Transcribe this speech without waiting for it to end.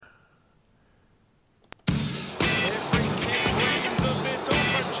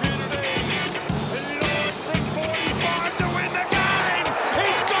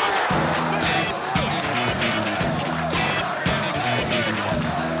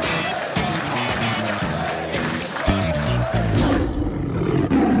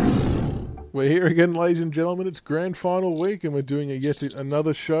We're here again, ladies and gentlemen. It's grand final week, and we're doing yet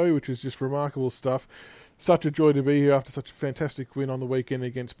another show, which is just remarkable stuff. Such a joy to be here after such a fantastic win on the weekend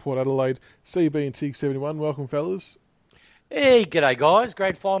against Port Adelaide. CB and TIG71, welcome, fellas. Hey, g'day, guys.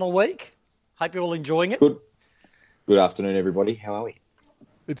 Grand final week. Hope you're all enjoying it. Good afternoon, everybody. How are we?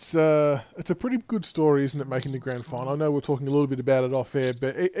 It's a pretty good story, isn't it, making the grand final? I know we're talking a little bit about it off air,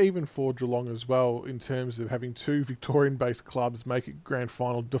 but even for Geelong as well, in terms of having two Victorian-based clubs make it grand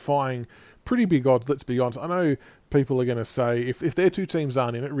final, defying pretty big odds, let's be honest. I know people are going to say, if their two teams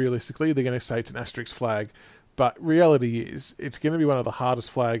aren't in it, realistically, they're going to say it's an asterisk flag. But reality is, it's going to be one of the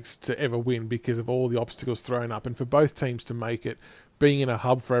hardest flags to ever win because of all the obstacles thrown up. And for both teams to make it, being in a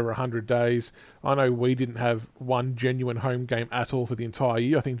hub for over 100 days, I know we didn't have one genuine home game at all for the entire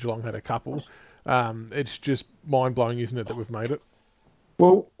year. I think Geelong had a couple. It's just mind-blowing, isn't it, that we've made it?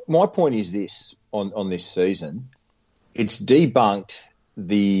 Well, my point is this on this season. It's debunked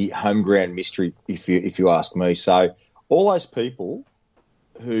the home ground mystery, if you ask me. So all those people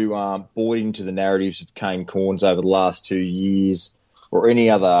who bought into the narratives of Kane Cornes over the last 2 years, or any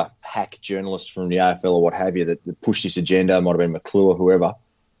other hack journalist from the AFL or what have you that pushed this agenda, might have been McClure, whoever,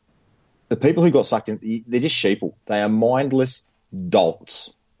 the people who got sucked in, they're just sheeple. They are mindless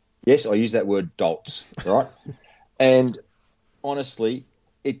dolts. Yes, I use that word dolts, right? And honestly,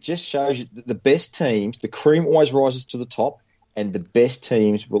 it just shows you that the best teams, the cream always rises to the top, and the best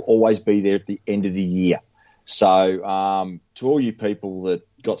teams will always be there at the end of the year. So to all you people that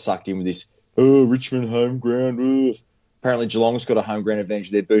got sucked in with this, Richmond home ground, apparently Geelong's got a home ground advantage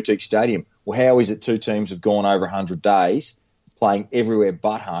of their boutique stadium. Well, how is it two teams have gone over 100 days playing everywhere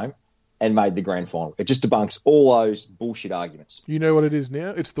but home and made the grand final? It just debunks all those bullshit arguments. You know what it is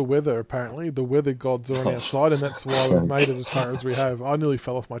now? It's the weather, apparently. The weather gods are on our side, and that's why we've made it as far as we have. I nearly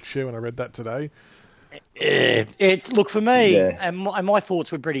fell off my chair when I read that today. Look, for me, and my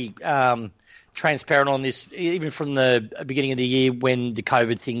thoughts were pretty transparent on this, even from the beginning of the year when the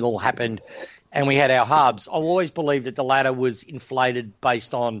COVID thing all happened and we had our hubs. I always believed that the ladder was inflated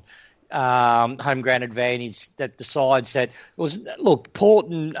based on home ground advantage, that the sides that was, look, Port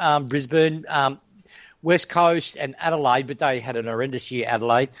and Brisbane, West Coast and Adelaide, but they had an horrendous year,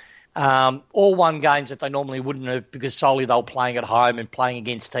 Adelaide, all won games that they normally wouldn't have because solely they were playing at home and playing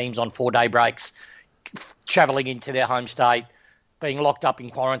against teams on 4-day breaks, travelling into their home state, being locked up in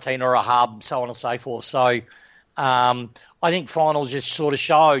quarantine or a hub, so on and so forth. So I think finals just sort of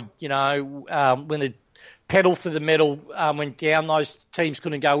showed, when the pedal for the metal went down, those teams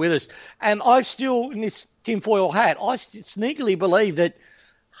couldn't go with us. And I still, in this tinfoil hat, I sneakily believe that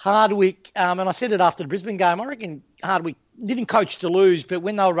Hardwick, and I said it after the Brisbane game, I reckon Hardwick didn't coach to lose, but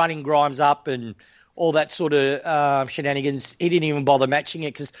when they were running Grimes up and all that sort of shenanigans, he didn't even bother matching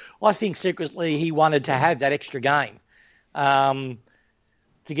it because I think secretly he wanted to have that extra game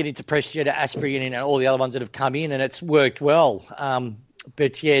to get into Prestia, to Asprey and all the other ones that have come in, and it's worked well.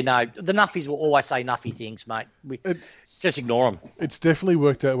 But, yeah, no, the Nuffies will always say Nuffy things, mate. Just ignore them. It's definitely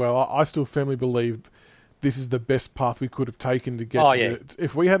worked out well. I still firmly believe this is the best path we could have taken to get to it.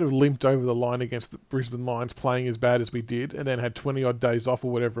 If we had limped over the line against the Brisbane Lions playing as bad as we did and then had 20-odd days off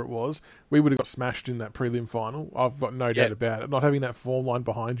or whatever it was, we would have got smashed in that prelim final. I've got no doubt about it. Not having that form line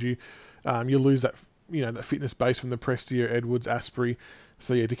behind you, you lose that that fitness base from the Prestia, Edwards, Asprey.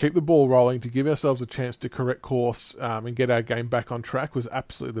 So, to keep the ball rolling, to give ourselves a chance to correct course and get our game back on track was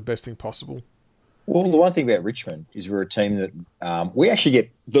absolutely the best thing possible. Well, the one thing about Richmond is we're a team that we actually get...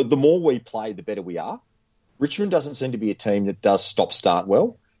 The more we play, the better we are. Richmond doesn't seem to be a team that does stop-start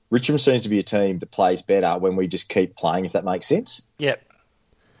well. Richmond seems to be a team that plays better when we just keep playing, if that makes sense. Yep.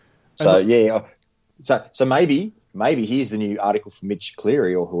 So, So maybe here's the new article from Mitch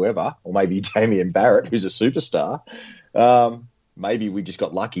Cleary or whoever, or maybe Damien Barrett, who's a superstar. Maybe we just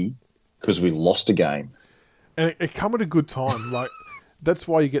got lucky because we lost a game. And it come at a good time. That's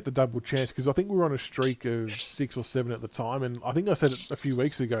why you get the double chance, because I think we were on a streak of 6 or 7 at the time, and I think I said it a few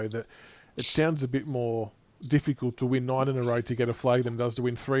weeks ago that it sounds a bit more difficult to win 9 in a row to get a flag than it does to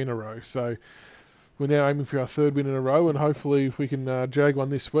win 3 in a row. So we're now aiming for our 3rd win in a row, and hopefully we can jag one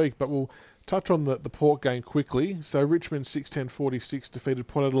this week. But we'll touch on the Port game quickly. So Richmond 6-10-46 defeated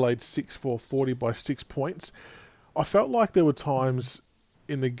Port Adelaide 6-4-40 by 6 points. I felt like there were times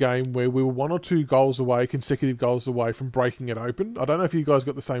in the game where we were 1 or 2 goals away, consecutive goals away from breaking it open. I don't know if you guys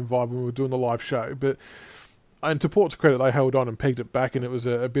got the same vibe when we were doing the live show, but and to Port's credit, they held on and pegged it back, and it was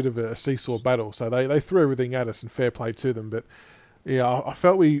a bit of a seesaw battle. So they threw everything at us, and fair play to them. But yeah, I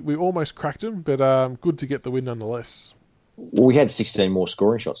felt we almost cracked them, but good to get the win nonetheless. Well, we had 16 more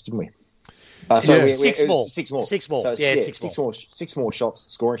scoring shots, didn't we? Six more. So, six more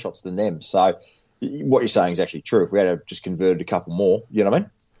scoring shots than them. So what you're saying is actually true. If we had just converted a couple more, you know what I mean?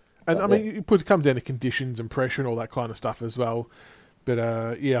 And I mean, it comes down to conditions and pressure and all that kind of stuff as well. But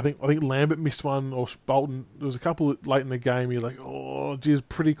I think Lambert missed one, or Bolton. There was a couple late in the game. You're like, oh, geez,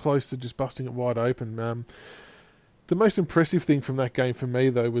 pretty close to just busting it wide open. The most impressive thing from that game for me,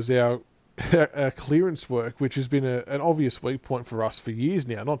 though, was our clearance work, which has been an obvious weak point for us for years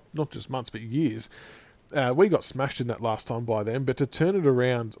now, not just months, but years. We got smashed in that last time by them, but to turn it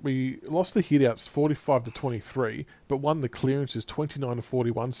around, we lost the hitouts 45-23, but won the clearances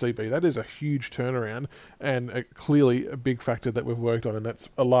 29-41 CB. That is a huge turnaround, and clearly a big factor that we've worked on, and that's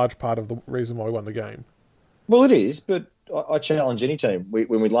a large part of the reason why we won the game. Well, it is, but I challenge any team.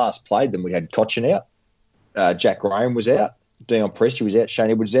 When we last played them, we had Cochin out, Jack Graham was out, Dion Presti was out,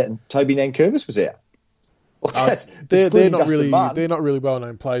 Shane Edwards was out, and Toby Nankervis was out. Well, they're not really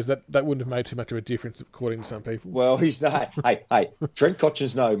well-known players. That wouldn't have made too much of a difference, according to some people. Well, he's no. Hey, Trent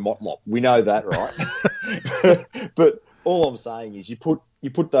Cotchin's no Motlop. We know that, right? But all I'm saying is, you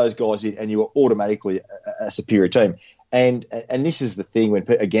put those guys in, and you are automatically a superior team. And this is the thing when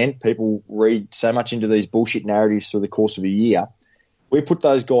people read so much into these bullshit narratives through the course of a year. We put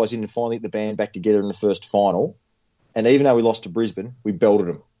those guys in and finally get the band back together in the first final. And even though we lost to Brisbane, we belted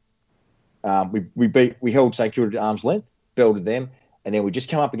them. We held St Kilda to arm's length, belted them, and then we just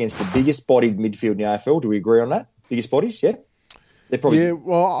come up against the biggest bodied midfield in the AFL. Do we agree on that? Biggest bodies, yeah? They're probably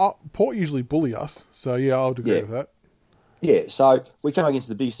Port usually bully us, so yeah, I would agree with that. Yeah, so we come against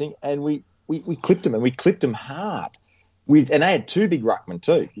the biggest thing, and we clipped them, and we clipped them hard. And they had two big ruckmen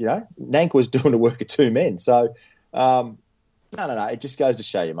too, you know. Nank was doing the work of two men, so no. It just goes to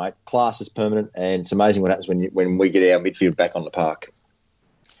show you, mate. Class is permanent, and it's amazing what happens when we get our midfield back on the park.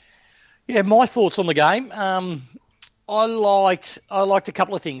 Yeah, my thoughts on the game. I liked a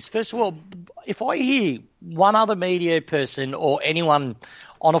couple of things. First of all, if I hear one other media person or anyone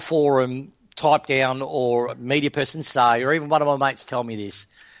on a forum type down, or a media person say, or even one of my mates tell me this,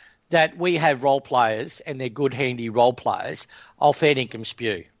 that we have role players and they're good, handy role players, I'll fair dinkum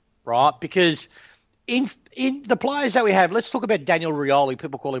spew, right? Because in the players that we have, let's talk about Daniel Rioli.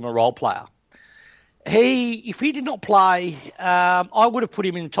 People call him a role player. If he did not play, I would have put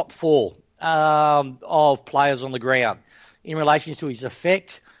him in the top 4 of players on the ground in relation to his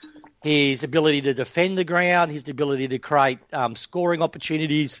effect, his ability to defend the ground, his ability to create scoring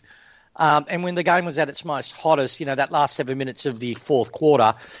opportunities. And when the game was at its most hottest, that last 7 minutes of the fourth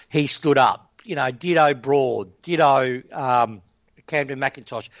quarter, he stood up. Ditto Broad, ditto Camden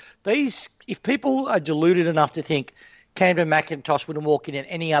McIntosh. If people are deluded enough to think Camden McIntosh wouldn't walk in at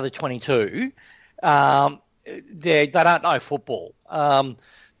any other 22, they don't know football.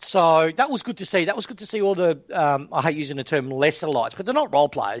 So that was good to see. That was good to see all the, I hate using the term lesser lights, but they're not role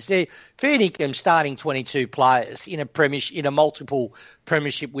players. They're fair dinkum starting 22 players in a multiple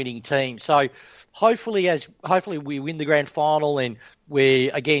premiership winning team. So hopefully we win the grand final and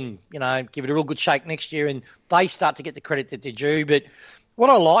we, again, give it a real good shake next year and they start to get the credit that they're due. But what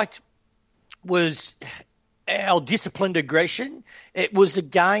I liked was our disciplined aggression. It was a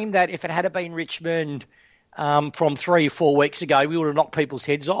game that if it had been Richmond from 3 or 4 weeks ago, we would have knocked people's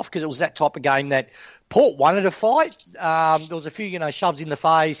heads off because it was that type of game that Port wanted to fight. There was a few, shoves in the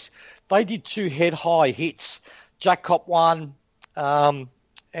face. They did 2 head-high hits. Jack copped one, and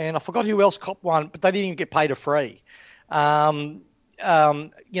I forgot who else copped one, but they didn't even get paid a free. Asking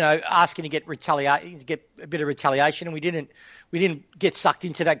to get a bit of retaliation, and we didn't get sucked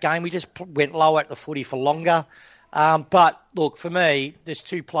into that game. We just went lower at the footy for longer. But look, for me, there's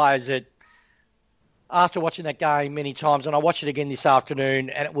 2 players that, after watching that game many times, and I watched it again this afternoon,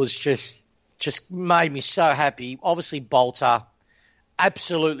 and it was just made me so happy. Obviously, Bolter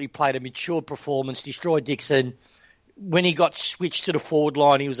absolutely played a mature performance, destroyed Dixon. When he got switched to the forward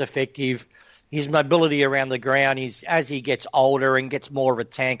line, he was effective. His mobility around the ground is, as he gets older and gets more of a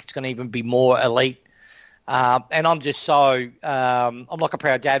tank, it's going to even be more elite. And I'm just I'm like a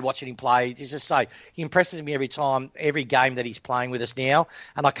proud dad watching him play. It's just so, he impresses me every game that he's playing with us now.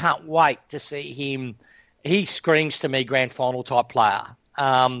 And I can't wait to see him. He screams to me grand final type player.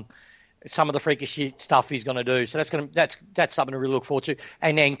 Some of the freakish stuff he's going to do. So that's something to really look forward to.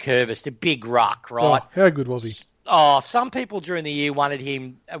 And then Curvis, the big ruck, right? Oh, how good was he? Oh, some people during the year wanted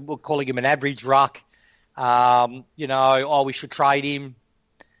him, were calling him an average ruck. We should trade him.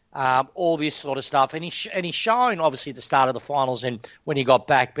 All this sort of stuff. And he's shown, obviously, at the start of the finals and when he got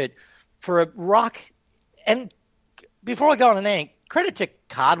back. But for a ruck, and before I go on an end, credit to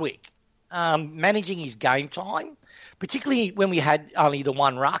Cardwick, managing his game time, particularly when we had only the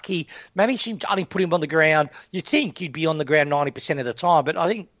one ruck. He managed to only put him on the ground. You'd think he'd be on the ground 90% of the time. But I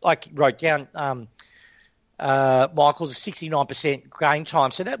think, like you wrote down, Michael's 69% game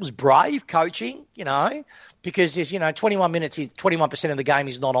time. So that was brave coaching, because there's, 21 minutes, 21% of the game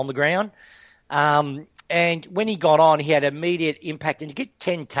is not on the ground. And when he got on, he had immediate impact, and to get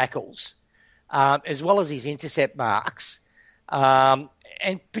 10 tackles, as well as his intercept marks. And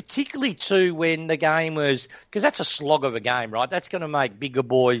particularly, too, when the game was – because that's a slog of a game, right? That's going to make bigger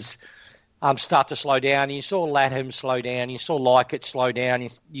boys start to slow down. You saw Latham slow down. You saw Likett slow down.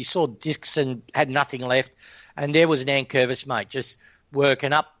 You saw Dixon had nothing left. And there was Nankervis, mate, just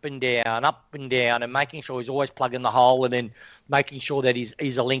working up and down and making sure he's always plugging the hole and then making sure that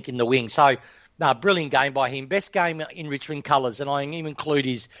he's a link in the wing. So, no, brilliant game by him. Best game in Richmond colours, and I even include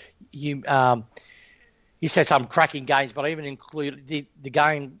he said some cracking games, but I even include the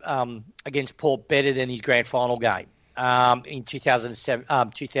game against Port better than his grand final game in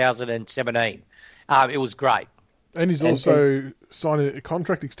 2017. It was great. And he's also signed a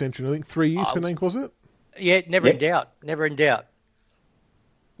contract extension, I think 3 years for Nank, was it? Yeah, never in doubt. Never in doubt.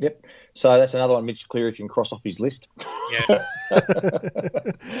 Yep. So that's another one Mitch Cleary can cross off his list. Yeah.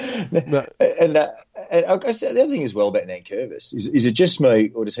 And the other thing as well about Nankervis is it just me,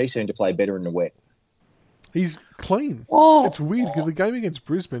 or does he seem to play better in the wet? He's clean. It's weird because the game against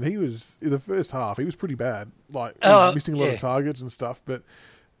Brisbane, he was in the first half. He was pretty bad, missing a lot of targets and stuff. But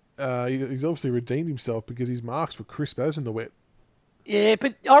he's obviously redeemed himself because his marks were crisp as in the wet. Yeah,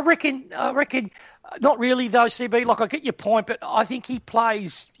 but I reckon, not really though, CB. Like I get your point, but I think he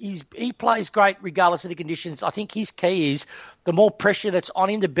plays great regardless of the conditions. I think his key is the more pressure that's on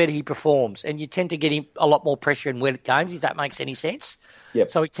him, the better he performs, and you tend to get him a lot more pressure in wet games. If that makes any sense. Yep.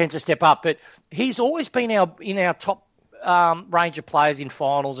 So he tends to step up, but he's always been in our top range of players in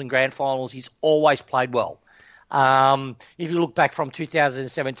finals and grand finals. He's always played well. If you look back from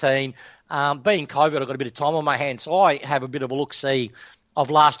 2017, being COVID, I've got a bit of time on my hands, so I have a bit of a look-see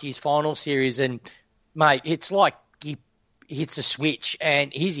of last year's final series, and, mate, it's like he hits a switch,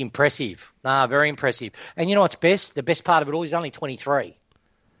 and he's impressive. Very impressive. And you know what's best? The best part of it all, he's only 23.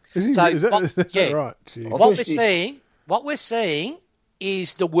 Is that right? Jeez. What we're seeing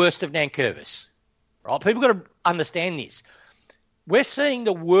is the worst of Nankervis, right? People got to understand this. We're seeing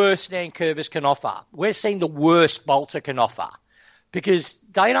the worst Nankervis can offer. We're seeing the worst Bolter can offer because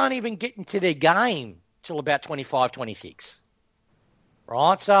they don't even get into their game till about 25, 26.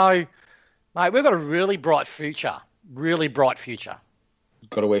 Right? So, mate, we've got a really bright future. Really bright future.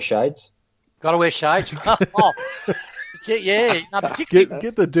 Got to wear shades? Got to wear shades. Oh, yeah. No, particularly...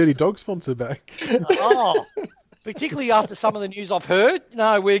 Get the Dirty Dog sponsor back. Particularly after some of the news I've heard.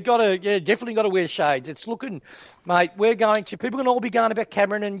 No, we've got to, definitely got to wear shades. It's looking, mate, people are going to all be going about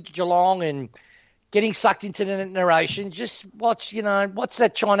Cameron and Geelong and getting sucked into the narration. Just watch, what's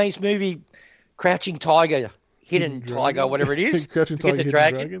that Chinese movie, Crouching Tiger, Hidden Tiger, whatever it is. Crouching Tiger, Hidden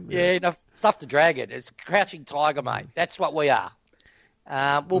Dragon. Yeah, enough stuff to drag it. It's Crouching Tiger, mate. That's what we are.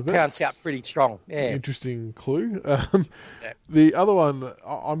 We'll pounce out pretty strong. Yeah. Interesting clue. The other one,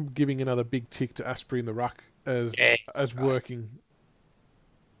 I'm giving another big tick to Asprey in the ruck. As working.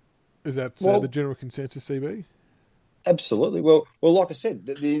 Is that the general consensus, CB? Absolutely. Well, like I said,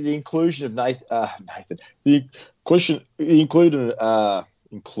 the inclusion of Nathan, the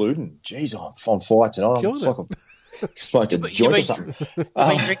including. Geez, I'm on fire tonight. I'm like I'm smoking joint or something. You've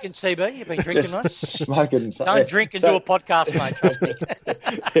been drinking, CB? You've been drinking, mate? Smoking. Don't drink and do a podcast, mate. Trust me.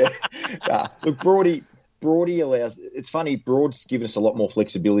 Look, Broady allows. It's funny. Broad's given us a lot more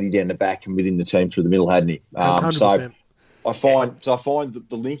flexibility down the back and within the team through the middle, hadn't he? 100%. So I find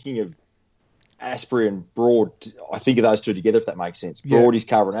the linking of Asprey and Broad. I think of those two together, if that makes sense. Yeah. Broady's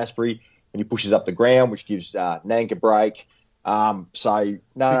covering Asprey and he pushes up the ground, which gives Nank a break. So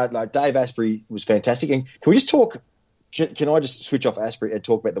no, Dave Asprey was fantastic. And can we just talk? Can I just switch off Asprey and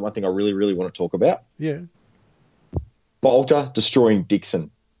talk about the one thing I really, really want to talk about? Yeah. Bolter destroying Dixon.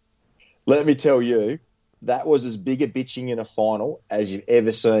 Let me tell you. That was as big a bitching in a final as you've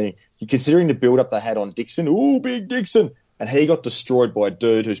ever seen. You're considering the build-up they had on Dixon. Ooh, big Dixon. And he got destroyed by a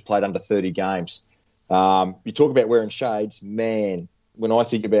dude who's played under 30 games. You talk about wearing shades. Man, when I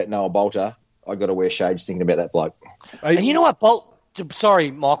think about Noah Bolter, I got to wear shades thinking about that bloke. And you know what, sorry,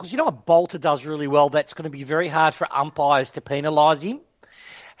 Michaels, you know what Bolter does really well that's going to be very hard for umpires to penalise him?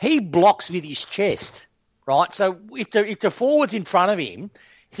 He blocks with his chest, right? So if the forward's in front of him,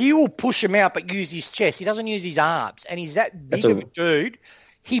 he will push him out but use his chest. He doesn't use his arms. And he's that big of a dude.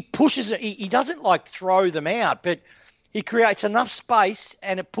 He pushes it. He doesn't, throw them out, but he creates enough space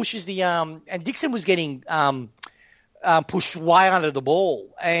and it pushes the and Dixon was getting pushed way under the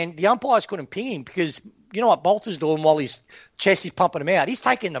ball. And the umpires couldn't ping him because you know what Bolter's doing while his chest is pumping him out? He's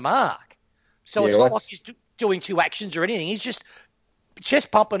taking the mark. So it's not like he's doing two actions or anything. He's just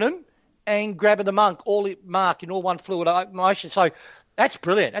chest pumping him and grabbing the mark in all one fluid motion. So that's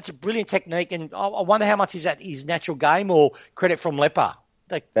brilliant. That's a brilliant technique, and I wonder how much is that his natural game or credit from Leper.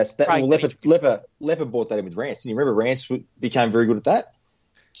 Leper brought that in with Rance. And you remember Rance became very good at that.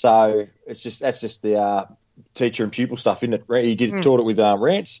 So that's just the teacher and pupil stuff, isn't it? He taught it with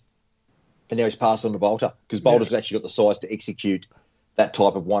Rance, and now he's passed on to Bolter because Bolter's actually got the size to execute that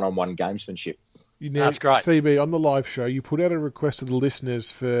type of one-on-one gamesmanship. That's great. CB, on the live show, you put out a request to the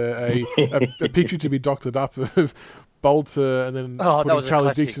listeners for a picture to be doctored up of Bolter and then putting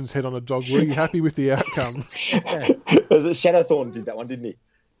Charlie Dixon's head on a dog. Were you happy with the outcome? Shadowthorn did that one, didn't he?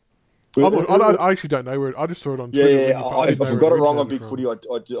 I actually don't know. I just saw it on Twitter. Yeah. I forgot it wrong on Big Footy. I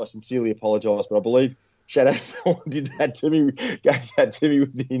sincerely apologise, but I believe Shadowthorn did that to me, gave that to me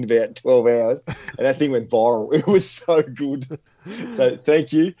within about 12 hours, and that thing went viral. It was so good. So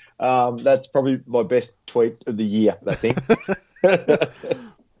thank you. That's probably my best tweet of the year, I think. It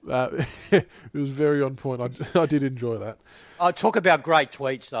was very on point. I did enjoy that. I talk about great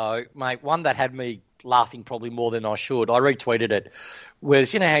tweets, though, mate. One that had me laughing probably more than I should. I retweeted it.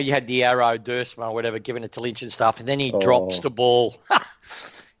 Whereas, you know how you had the arrow, Dursma or whatever, giving it to Lynch and stuff, and then he drops the ball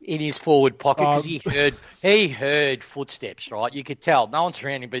in his forward pocket because he heard footsteps, right? You could tell. No one's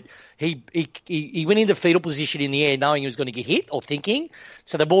around him, but he went into fetal position in the air knowing he was going to get hit or thinking.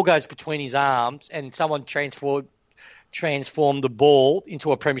 So the ball goes between his arms and someone transformed the ball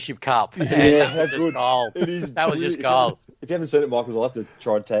into a premiership cup. Yeah, that was just gold. That was just gold. If you haven't seen it, Michael, I'll have to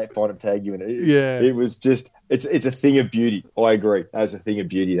try and find and tag you in it. It was just, it's a thing of beauty. I agree. That was a thing of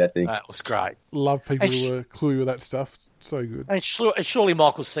beauty, that thing. That was great. Love people who were cluey with that stuff. So good. And surely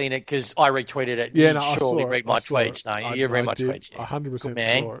Michael's seen it because I retweeted it. Yeah, you surely read my tweets. No, you read my tweets. 100% Good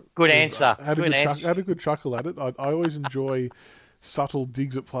man. saw it. Good answer. I had a good chuckle at it. I always enjoy subtle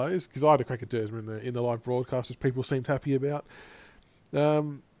digs at players because I had a crack at Dersma in the live broadcast, which people seemed happy about.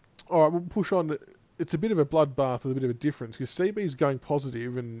 All right, we'll push on. It's a bit of a bloodbath with a bit of a difference because CB's going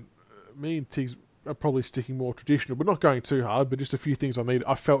positive and me and Tiggs are probably sticking more traditional. We're not going too hard, but just a few things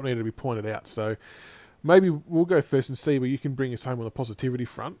I felt needed to be pointed out. So maybe we'll go first and see where you can bring us home on the positivity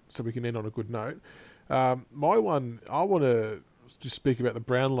front so we can end on a good note. My one, I want to just speak about the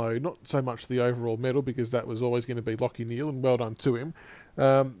Brownlow, not so much the overall medal because that was always going to be Lachie Neale and well done to him,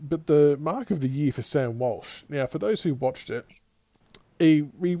 but the mark of the year for Sam Walsh. Now, for those who watched it,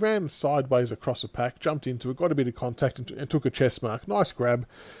 he ran sideways across the pack, jumped into it, got a bit of contact and took a chest mark. Nice grab.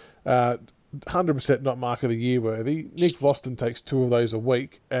 100% not mark of the year worthy. Nick Voston takes 2 of those a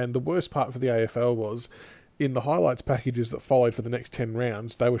week, and the worst part for the AFL was in the highlights packages that followed for the next 10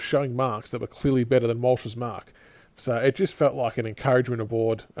 rounds, they were showing marks that were clearly better than Walsh's mark. So it just felt like an encouragement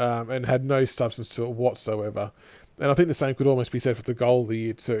award and had no substance to it whatsoever. And I think the same could almost be said for the goal of the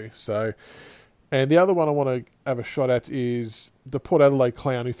year too. So, and the other one I want to have a shot at is the Port Adelaide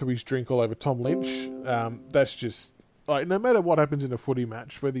clown who threw his drink all over Tom Lynch. That's just, like, no matter what happens in a footy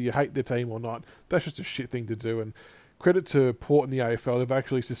match, whether you hate the team or not, that's just a shit thing to do. And credit to Port and the AFL, they've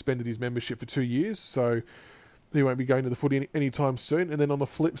actually suspended his membership for 2 years. So he won't be going to the footy anytime soon. And then on the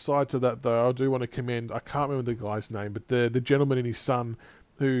flip side to that, though, I do want to commend, I can't remember the guy's name, but the gentleman and his son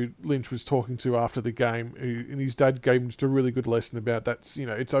who Lynch was talking to after the game, and his dad gave him just a really good lesson about that's,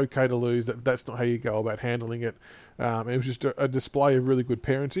 it's okay to lose, that's not how you go about handling it. It was just a display of really good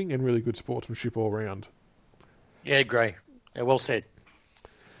parenting and really good sportsmanship all round. Yeah, agree. Yeah, well said.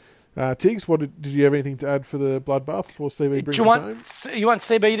 Tiggs, did you have anything to add for the bloodbath before CB brings us home? You want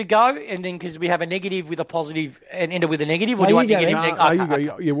CB to go, and then because we have a negative with a positive and end it with a negative, or do you want negative?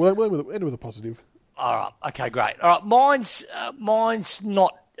 Yeah, we'll end with a positive. All right. Okay, great. All right. Mine's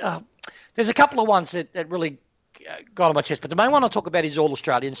not. There's a couple of ones that really got on my chest, but the main one I'll talk about is All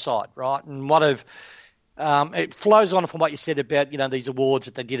Australian side, right? And it flows on from what you said about these awards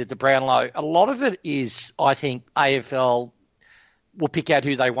that they did at the Brownlow. A lot of it is, I think, AFL will pick out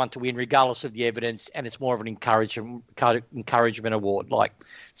who they want to win regardless of the evidence, and it's more of an encouragement award. Like,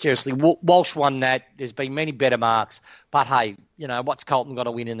 seriously, Walsh won that. There's been many better marks, but hey, what's Carlton going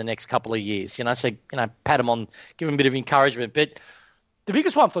to win in the next couple of years? So, pat them on, give them a bit of encouragement. But the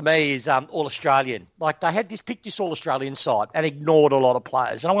biggest one for me is All-Australian. Like, they had picked this All-Australian side and ignored a lot of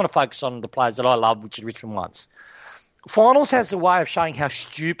players. And I want to focus on the players that I love, which is Richmond ones. Finals has a way of showing how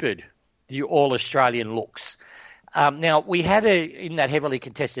stupid the All-Australian looks. Now, we had in that heavily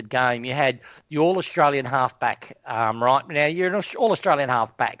contested game, you had the All-Australian halfback, right? Now, you're an All-Australian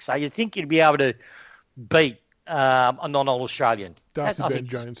halfback, so you'd think you'd be able to beat a non-All-Australian. Darcy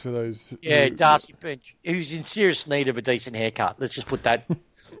Ben-Jones for those. Yeah, Darcy Ben, who's in serious need of a decent haircut. Let's just put that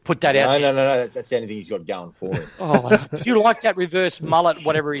put that out there. No. That's the only thing he's got going for him. Do you like that reverse mullet,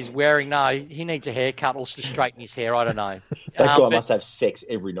 whatever he's wearing? No, he needs a haircut or to straighten his hair. I don't know. That guy must have sex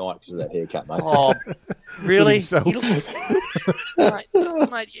every night because of that haircut, mate. Oh, really? He looks... mate,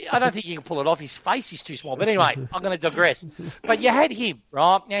 I don't think you can pull it off. His face is too small. But anyway, I'm going to digress. But you had him,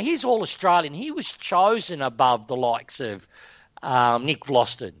 right? Now, he's All-Australian. He was chosen above the likes of Nick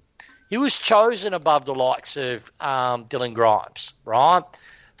Vlaston. He was chosen above the likes of Dylan Grimes, right,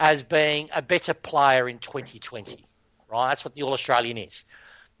 as being a better player in 2020, right? That's what the All-Australian is.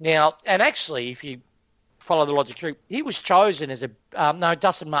 Now, and actually, if you follow the logic through, he was chosen as no,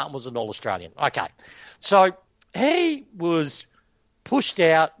 Dustin Martin was an All-Australian. Okay. So he was pushed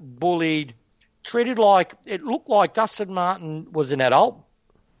out, bullied, treated like, it looked like Dustin Martin was an adult,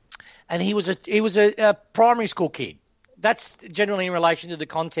 and he was a primary school kid. That's generally in relation to the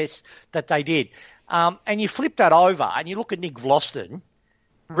contests that they did. And you flip that over and you look at Nick Vlaston,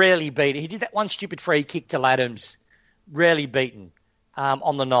 rarely beaten. He did that one stupid free kick to Adams, rarely beaten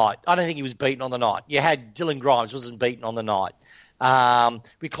on the night. I don't think he was beaten on the night. You had Dylan Grimes, wasn't beaten on the night.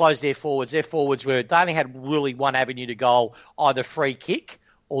 We closed their forwards. Their forwards they only had really one avenue to goal, either free kick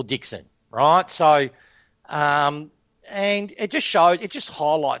or Dixon, right? So, and it just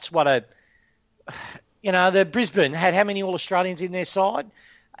highlights what the Brisbane had how many All-Australians in their side?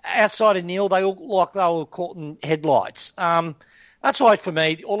 Outside of Neil, they all like they were caught in headlights. That's why, for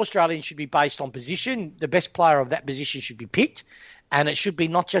me, All-Australians should be based on position. The best player of that position should be picked, and it should be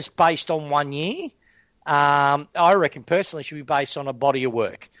not just based on 1 year. I reckon, personally, it should be based on a body of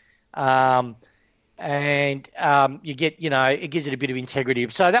work. You get, it gives it a bit of integrity.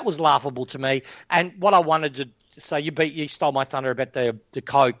 So that was laughable to me. And what I wanted to say, you stole my thunder about the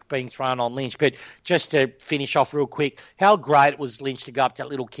Coke being thrown on Lynch, but just to finish off real quick, how great it was Lynch to go up to that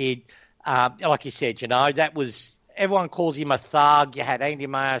little kid. Like you said, that was, everyone calls him a thug. You had Andy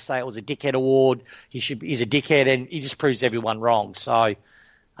Mayer say it was a dickhead award. He's a dickhead, and he just proves everyone wrong. So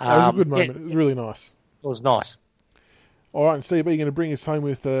that was a good moment. It was really nice. It was nice. All right, and Steve, are you going to bring us home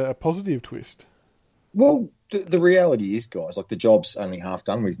with a positive twist? Well, the reality is, guys, like the job's only half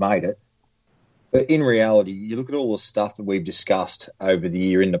done. We've made it. But in reality, you look at all the stuff that we've discussed over the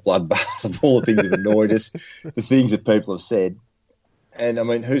year in the bloodbath of all the things that have annoyed us, the things that people have said. And, I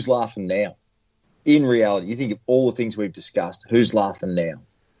mean, who's laughing now? In reality, you think of all the things we've discussed, who's laughing now?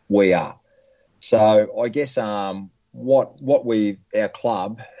 We are. So I guess what our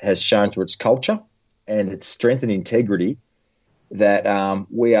club has shown through its culture and its strength and integrity that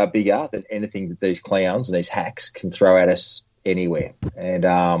we are bigger than anything that these clowns and these hacks can throw at us anywhere. And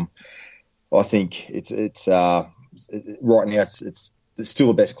I think it's right now it's still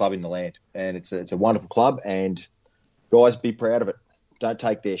the best club in the land, and it's a wonderful club. And guys, be proud of it. Don't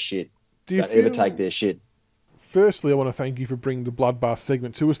take their shit. Don't ever take their shit. Firstly, I want to thank you for bringing the Bloodbath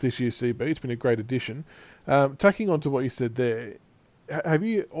segment to us this year, CB. It's been a great addition. Tacking on to what you said there, have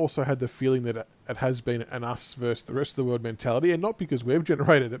you also had the feeling that it has been an us versus the rest of the world mentality, and not because we've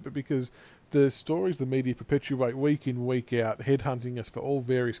generated it, but because the stories the media perpetuate week in, week out, headhunting us for all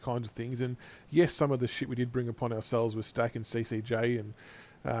various kinds of things, and yes, some of the shit we did bring upon ourselves with Stack and CCJ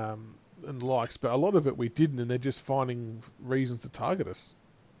and likes, but a lot of it we didn't, and they're just finding reasons to target us.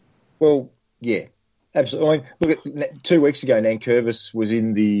 Well, yeah, absolutely. I mean, look, 2 weeks ago, Nankervis was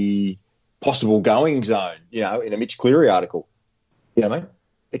in the possible going zone, in a Mitch Cleary article. You know what I mean?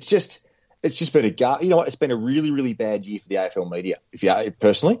 It's just been it's been a really, really bad year for the AFL media.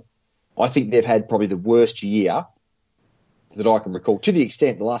 Personally, I think they've had probably the worst year that I can recall. To the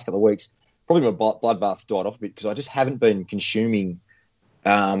extent, the last couple of weeks, probably my bloodbath's died off a bit because I just haven't been consuming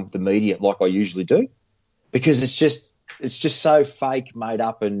the media like I usually do, because it's just so fake, made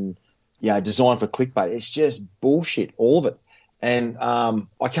up, and designed for clickbait. It's just bullshit, all of it. And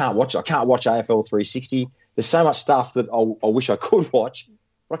I can't watch it. I can't watch AFL 360. There's so much stuff that I wish I could watch,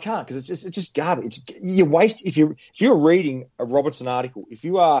 but I can't because it's just garbage. You waste if you're reading a Robertson article, if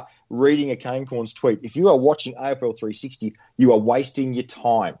you are reading a Kane Corns tweet, if you are watching AFL 360, you are wasting your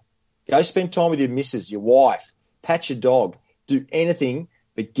time. Go spend time with your missus, your wife, pat your dog, do anything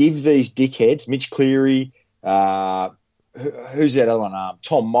but give these dickheads, Mitch Cleary, who's that other one?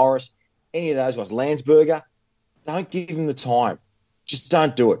 Tom Morris, any of those guys, Landsberger. Don't give them the time. Just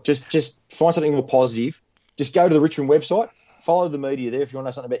don't do it. Just find something more positive. Just go to the Richmond website, follow the media there if you want to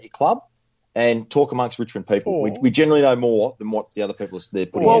know something about your club, and talk amongst Richmond people. We generally know more than what the other people are there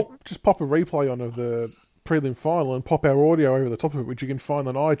putting out. Just pop a replay on of the prelim final and pop our audio over the top of it, which you can find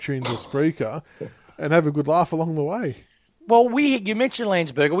on iTunes or Spreaker, and have a good laugh along the way. Well, you mentioned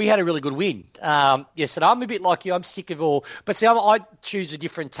Landsberger. We had a really good win yesterday. I'm a bit like you. I'm sick of all. But see, I choose a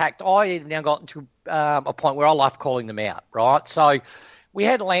different tact. I have now gotten to a point where I love calling them out, right? So we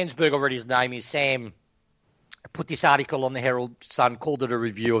had Landsberg already. His name is Sam. Put this article on the Herald Sun, called it a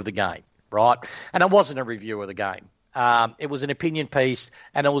review of the game, right? And it wasn't a review of the game. It was an opinion piece,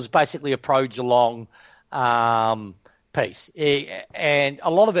 and it was basically a pro-Geelong piece. And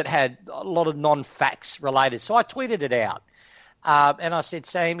a lot of it had a lot of non-facts related. So I tweeted it out. And I said,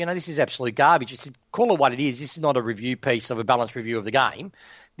 Sam, this is absolute garbage. I said, call it what it is. This is not a review piece of a balanced review of the game.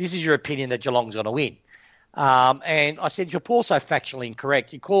 This is your opinion that Geelong's going to win. And I said, you're also factually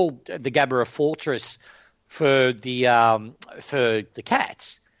incorrect. You called the Gabba a fortress for the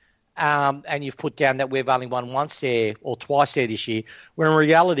Cats. And you've put down that we've only won once there or twice there this year, where in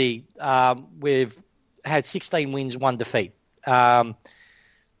reality we've had 16 wins, 1 defeat. And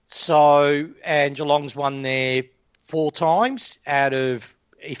Geelong's won there 4 times out of,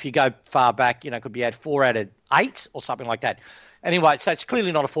 if you go far back, could be at 4 out of 8 or something like that. Anyway, so it's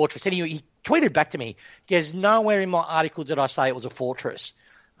clearly not a fortress. Anyway, he tweeted back to me, he goes, nowhere in my article did I say it was a fortress.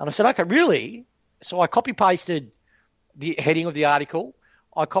 And I said, okay, really? So I copy-pasted the heading of the article.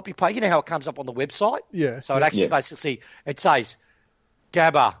 I copy-paste, how it comes up on the website? Yeah. So it actually basically, it says,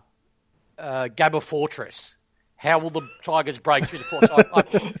 Gabba Fortress. How will the Tigers break through the fortress? So I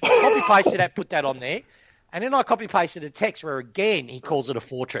copy-pasted that, put that on there. And then I copy-pasted a text where, again, he calls it a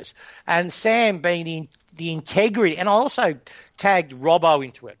fortress. And Sam being the integrity, and I also tagged Robbo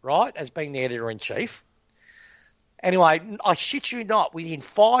into it, right, as being the editor-in-chief. Anyway, I shit you not, within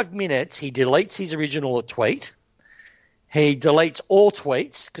 5 minutes, he deletes his original tweet. He deletes all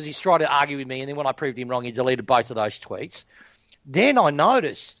tweets because he's tried to argue with me, and then when I proved him wrong, he deleted both of those tweets. Then I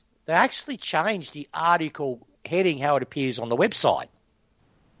noticed they actually changed the article heading how it appears on the website.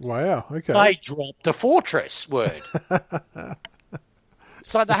 Wow, okay. They dropped the fortress word.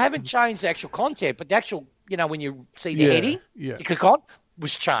 So they haven't changed the actual content, but the actual, when you see the heading, you click on,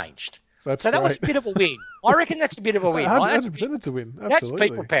 was changed. That was a bit of a win. I reckon that's a bit of a win. 100% it's a win. Absolutely. That's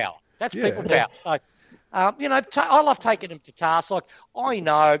people power. That's people power. So, I love taking them to task. Like, I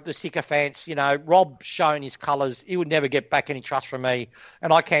know the sycophants, Rob's shown his colours. He would never get back any trust from me,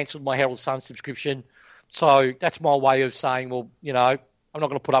 and I cancelled my Herald Sun subscription. So that's my way of saying, well, I'm not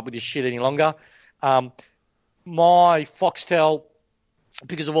going to put up with this shit any longer. My Foxtel,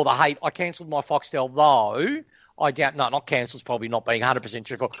 because of all the hate, I cancelled my Foxtel, though not cancelled, probably not being 100%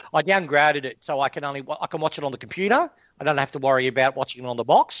 truthful. I downgraded it so I can watch it on the computer. I don't have to worry about watching it on the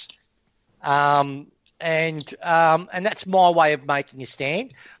box. And that's my way of making a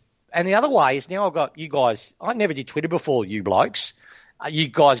stand. And the other way is now I've got you guys. I never did Twitter before, you blokes. You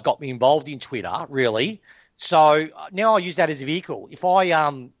guys got me involved in Twitter, really. So now I use that as a vehicle. If I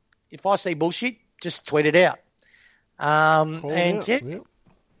see bullshit, just tweet it out.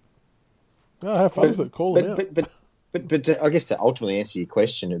 No, have fun with it. Call them out. But I guess to ultimately answer your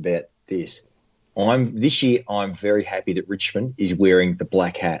question about this, this year I'm very happy that Richmond is wearing the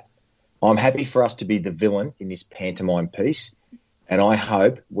black hat. I'm happy for us to be the villain in this pantomime piece, and I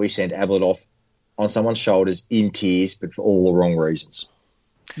hope we send Ablett off on someone's shoulders in tears, but for all the wrong reasons.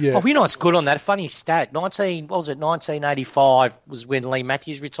 Yeah. Oh, it's good on that. Funny stat. 1985 was when Lee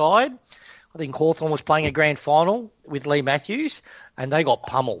Matthews retired. I think Hawthorn was playing a grand final with Lee Matthews, and they got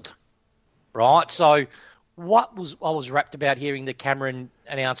pummeled. Right? So I was rapt about hearing the Cameron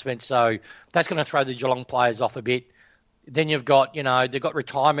announcement, so that's going to throw the Geelong players off a bit. Then you've got, they've got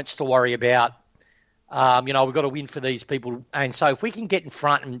retirements to worry about. We've got to win for these people. And so if we can get in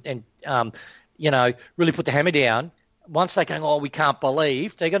front and really put the hammer down, once they go, we can't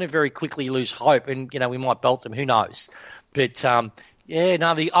believe, they're going to very quickly lose hope and, we might belt them. Who knows? But,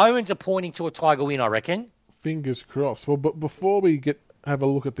 the omens are pointing to a Tiger win, I reckon. Fingers crossed. Well, but before we have a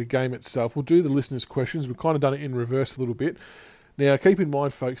look at the game itself, we'll do the listeners' questions. We've kind of done it in reverse a little bit. Now, keep in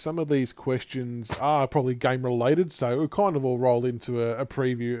mind, folks, some of these questions are probably game-related, so we'll kind of all roll into a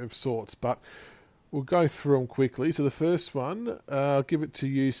preview of sorts, but we'll go through them quickly. So the first one, I'll give it to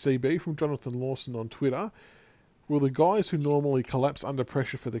you, CB, from Jonathan Lawson on Twitter. Will the guys who normally collapse under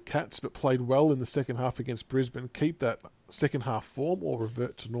pressure for the Cats but played well in the second half against Brisbane keep that second half form or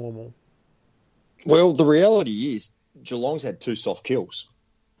revert to normal? Well, the reality is Geelong's had 2 soft kills.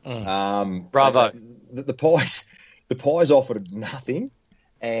 Bravo. The Pies offered nothing,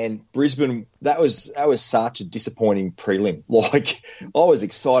 and Brisbane, that was such a disappointing prelim. Like, I was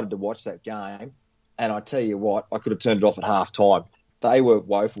excited to watch that game, and I tell you what, I could have turned it off at half time. They were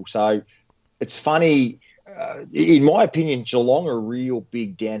woeful. So it's funny, in my opinion, Geelong are a real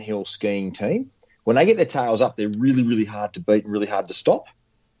big downhill skiing team. When they get their tails up, they're really, really hard to beat and really hard to stop.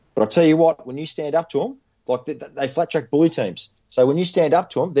 But I tell you what, when you stand up to them, like they flat-track bully teams. So when you stand up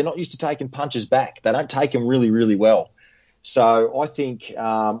to them, they're not used to taking punches back. They don't take them really, really well. So I think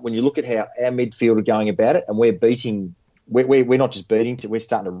when you look at how our midfield are going about it, and we're beating we're not just beating, we're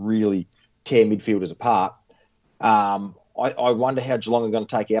starting to really tear midfielders apart. I wonder how Geelong are going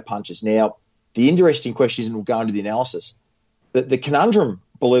to take our punches. Now, the interesting question is, and we'll go into the analysis, the conundrum,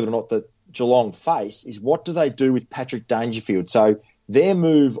 believe it or not, that Geelong face is what do they do with Patrick Dangerfield? So their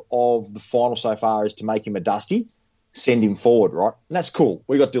move of the final so far is to make him a dusty, send him forward, right? And that's cool.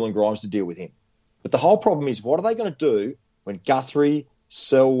 We got Dylan Grimes to deal with him. But the whole problem is, what are they going to do when Guthrie,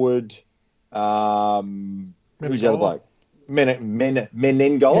 Selwood, who's the other bloke?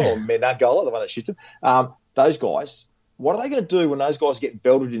 Menengola or Menagola, the one that shoots him. Those guys, what are they going to do when those guys get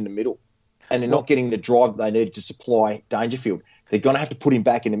belted in the middle and they're not getting the drive that they need to supply Dangerfield? They're going to have to put him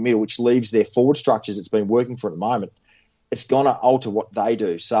back in the middle, which leaves their forward structures it's been working for at the moment. It's going to alter what they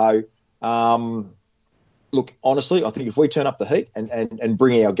do. So, look, honestly, I think if we turn up the heat and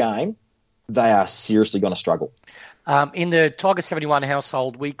bring our game, they are seriously going to struggle. In the Tiger 71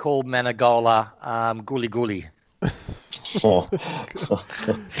 household, we call Menagola Guli Guli. Oh.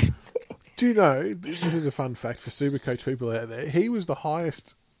 Do you know, this is a fun fact for Supercoach people out there, he was the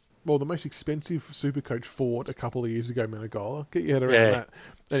most expensive Supercoach forward a couple of years ago, Menagola. Get your head around that.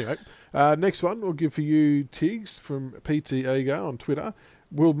 Anyway, next one we'll give for you, Tiggs, from PT Ego on Twitter.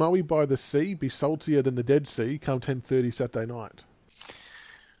 Will Moe by the Sea be saltier than the Dead Sea come 10:30 Saturday night?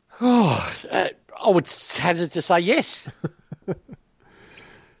 I would hazard to say yes. You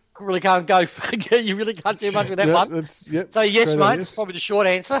really can't do much with that one. So yes, mate. It's probably the short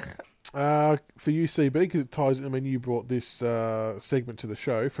answer. For UCB, because it ties. I mean, you brought this segment to the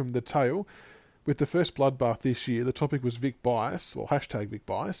show from the tail. With the first bloodbath this year, the topic was Vic Bias, or hashtag Vic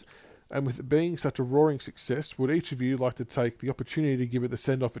Bias. And with it being such a roaring success, would each of you like to take the opportunity to give it the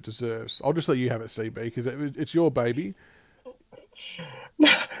send-off it deserves? I'll just let you have it, CB, because it's your baby.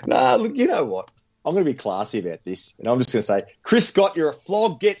 Nah, look, you know what? I'm going to be classy about this, and I'm just going to say, Chris Scott, you're a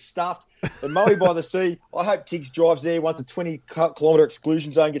flog, get stuffed. The Moe by the Sea, I hope Tiggs drives there once the 20-kilometre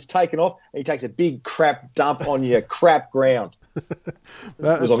exclusion zone gets taken off, and he takes a big crap dump on your crap ground.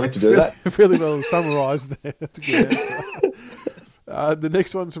 Was I meant to do that? Really well summarised there. That's a good answer. The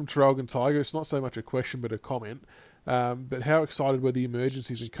next one's from Traralgon Tiger. It's not so much a question, but a comment. But how excited were the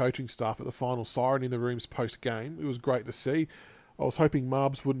emergencies and coaching staff at the final siren in the rooms post-game? It was great to see. I was hoping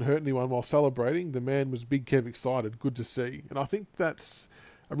Marbs wouldn't hurt anyone while celebrating. The man was Big Kev excited. Good to see. And I think that's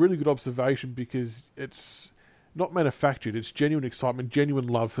a really good observation because it's not manufactured. It's genuine excitement, genuine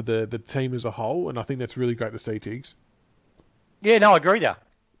love for the team as a whole. And I think that's really great to see, Tiggs. Yeah, no, I agree there.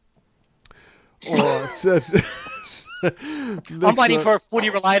 All right. So I'm waiting for a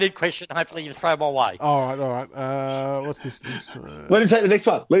footy-related question. Hopefully you throw my way. All right. What's this? Let him take the next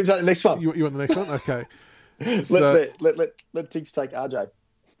one. You want the next one? Okay. Let Tiggs take RJ.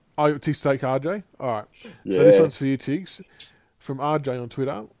 Oh, Tiggs take RJ? All right. Yeah. So this one's for you, Tiggs. From RJ on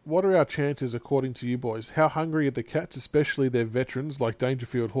Twitter. What are our chances, according to you boys? How hungry are the Cats, especially their veterans like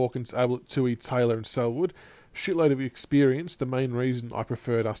Dangerfield, Hawkins, Ablett, Tui, Taylor and Selwood? Shitload of experience, the main reason I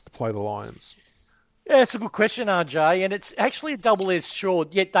preferred us to play the Lions. Yeah, it's a good question, RJ, and it's actually a double-edged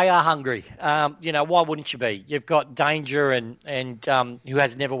sword, yet they are hungry. Why wouldn't you be? You've got Danger and who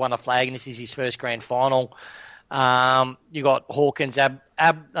has never won a flag, and this is his first grand final. You've got Hawkins,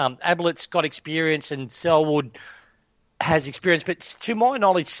 Ablett's got experience, and Selwood has experience. But to my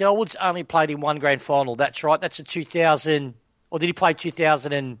knowledge, Selwood's only played in one grand final. That's right. That's a 2000, or did he play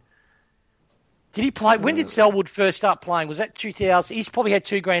 2000 did he play? When did Selwood first start playing? Was that 2000? He's probably had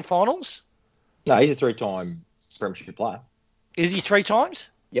 2 grand finals. No, he's a 3-time premiership player. Is he 3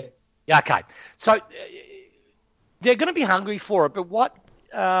 times? Yep. Yeah, okay. So they're going to be hungry for it. But what,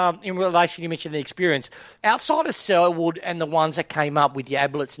 in relation, you mentioned the experience, outside of Selwood and the ones that came up with the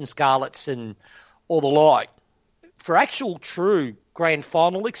Ablets and Scarlets and all the like, for actual true grand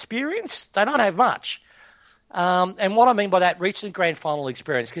final experience, they don't have much. And what I mean by that, recent grand final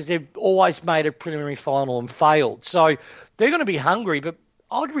experience, because they've always made a preliminary final and failed. So they're going to be hungry, but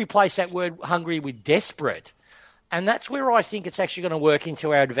I would replace that word hungry with desperate. And that's where I think it's actually going to work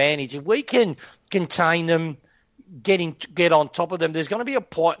into our advantage. If we can contain them, get on top of them, there's going to be a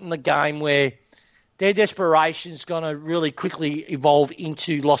point in the game where their desperation is going to really quickly evolve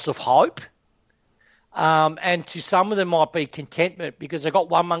into loss of hope. And to some of them might be contentment because they got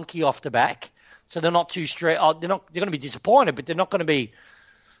one monkey off the back. So they're not too stressed. They're going to be disappointed, but they're not going to.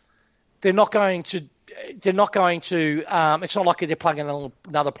 It's not like they're playing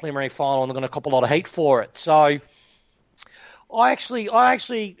another preliminary final and they're going to cop a lot of heat for it. So I actually,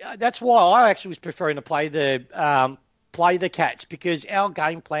 that's why I actually was preferring to play the play the Cats because our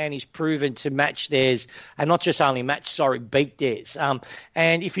game plan is proven to match theirs, and not just only beat theirs.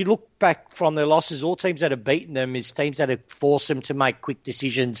 And if you look back from their losses, all teams that have beaten them is teams that have forced them to make quick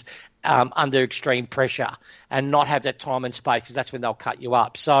decisions under extreme pressure and not have that time and space, because that's when they'll cut you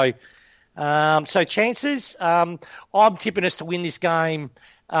up. So chances, I'm tipping us to win this game.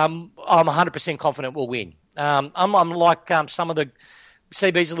 I'm 100% confident we'll win. I'm like some of the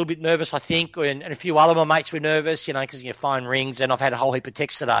CB's a little bit nervous, I think, and a few other of my mates were nervous, because your phone rings, and I've had a whole heap of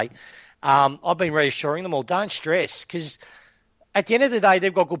texts today. I've been reassuring them all, don't stress, because at the end of the day,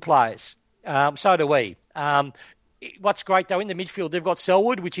 they've got good players. So do we. What's great, though, in the midfield, they've got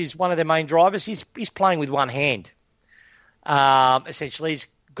Selwood, which is one of their main drivers. He's playing with one hand. Essentially, he's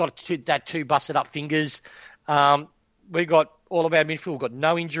got two busted-up fingers. We've got all of our midfield. We've got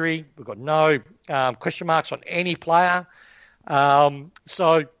no injury. We've got no question marks on any player. I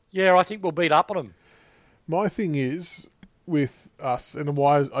think we'll beat up on them. My thing is, with us, and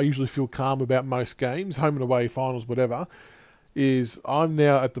why I usually feel calm about most games, home and away, finals, whatever, is I'm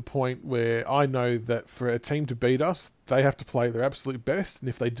now at the point where I know that for a team to beat us, they have to play their absolute best, and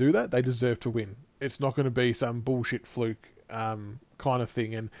if they do that, they deserve to win. It's not going to be some bullshit fluke kind of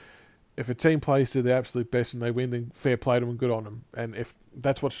thing, and if a team plays to their absolute best and they win, then fair play to them and good on them. And if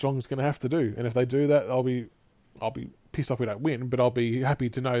that's what Strong's going to have to do, and if they do that, I'll be pissed off we don't win, but I'll be happy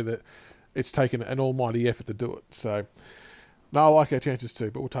to know that it's taken an almighty effort to do it. So, no, I like our chances too,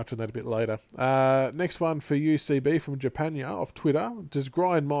 but we'll touch on that a bit later. Next one for UCB from Japania off Twitter. Does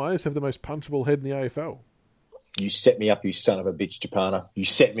Brian Myers have the most punchable head in the AFL? You set me up, you son of a bitch, Japana. You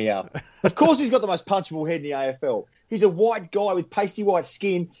set me up. Of course he's got the most punchable head in the AFL. He's a white guy with pasty white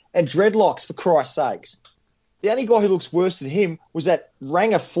skin and dreadlocks, for Christ's sakes. The only guy who looks worse than him was that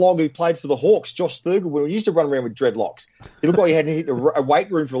Ranger flog who played for the Hawks, Josh Thurgood, when he used to run around with dreadlocks. He looked like he hadn't hit a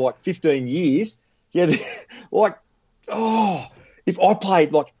weight room for like 15 years. Yeah, if I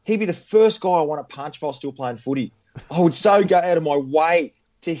played, he'd be the first guy I want to punch if I was still playing footy. I would so go out of my way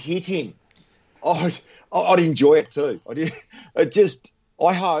to hit him. I'd enjoy it too. I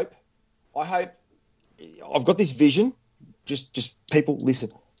hope I've got this vision. Just people listen.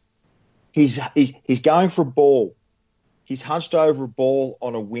 He's going for a ball. He's hunched over a ball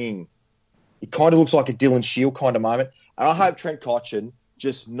on a wing. It kind of looks like a Dylan Shield kind of moment. And I hope Trent Cotchin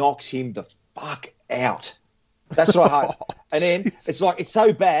just knocks him the fuck out. That's what I hope. And then it's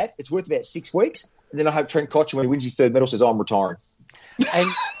so bad, it's worth about 6 weeks. And then I hope Trent Cotchin, when he wins his third medal, says, I'm retiring.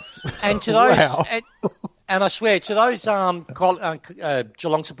 And to those, wow. and I swear to those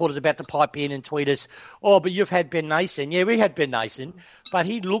Geelong supporters about to pipe in and tweet us, but you've had Ben Nason. Yeah, we had Ben Nason, but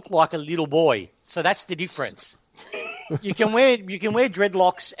he looked like a little boy. So that's the difference. You can wear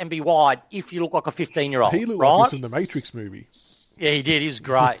dreadlocks and be white if you look like a 15-year-old. He looked right? like he was in the Matrix movie. Yeah, he did. He was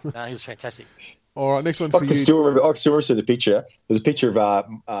great. No, he was fantastic. All right, next one for you. I still remember the picture. There's a picture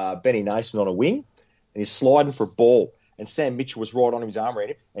of Benny Nason on a wing, and he's sliding for a ball. And Sam Mitchell was right on his arm around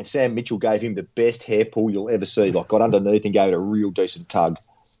him, and Sam Mitchell gave him the best hair pull you'll ever see. Got underneath and gave it a real decent tug.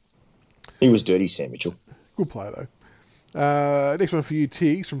 He was dirty, Sam Mitchell. Good player, though. Next one for you,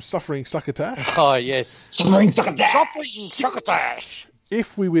 Tiggs, from Suffering Succotash. Oh, yes. Suffering Succotash. Suffering Succotash.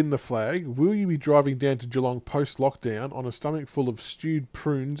 If we win the flag, will you be driving down to Geelong post-lockdown on a stomach full of stewed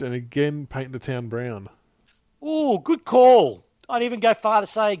prunes and again paint the town brown? Oh, good call. I'd even go far to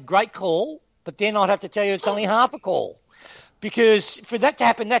say great call, but then I'd have to tell you it's only half a call. Because for that to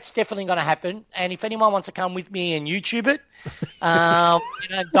happen, that's definitely going to happen. And if anyone wants to come with me and YouTube it,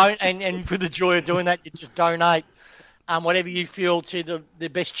 don't. And for the joy of doing that, you just donate whatever you feel to the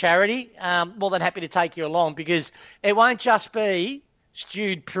best charity. More than happy to take you along, because it won't just be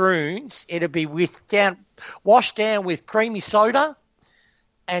stewed prunes. It'll be washed down with creamy soda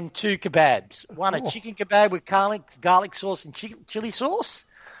and 2 kebabs. One a chicken kebab with garlic sauce and chili sauce,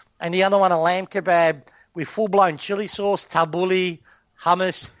 and the other one a lamb kebab with full-blown chili sauce, tabbouleh,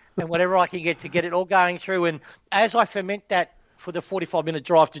 hummus, and whatever I can get to get it all going through. And as I ferment that for the 45-minute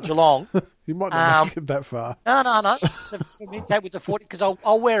drive to Geelong... You might not make it that far. No. So ferment that with the 40... Because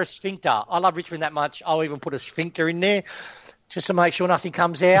I'll wear a sphincter. I love Richmond that much. I'll even put a sphincter in there just to make sure nothing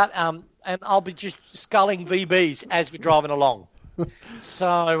comes out. And I'll be just sculling VBs as we're driving along.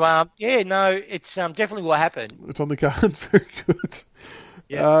 So, it's definitely what happened. It's on the card. Very good.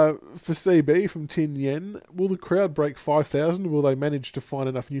 Yeah. For CB from Tin Yen, will the crowd break 5,000? Will they manage to find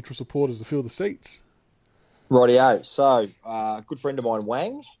enough neutral supporters to fill the seats? Rightio. So, a good friend of mine,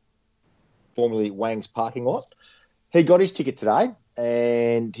 Wang, formerly Wang's Parking Lot, he got his ticket today,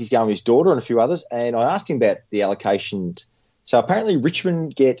 and he's going with his daughter and a few others, and I asked him about the allocation. So apparently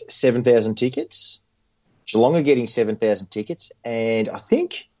Richmond get 7,000 tickets, Geelong are getting 7,000 tickets, and I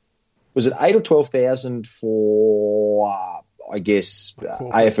think was it 8 or 12,000 for, I guess,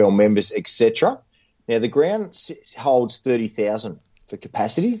 AFL members, etc. Now, the ground holds 30,000 for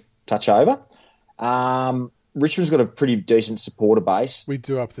capacity, touch over. Richmond's got a pretty decent supporter base. We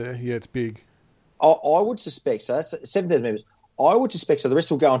do up there. Yeah, it's big. I would suspect, so that's 7,000 members. I would suspect, so the rest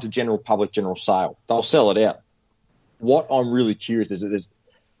will go into general sale. They'll sell it out. What I'm really curious is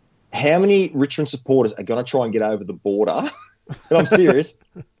how many Richmond supporters are going to try and get over the border, and I'm serious,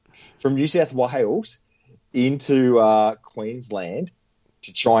 from New South Wales into Queensland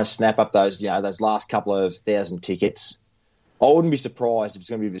to try and snap up those last couple of thousand tickets. I wouldn't be surprised if it's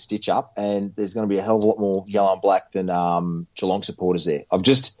going to be a stitch up, and there's going to be a hell of a lot more yellow and black than Geelong supporters there.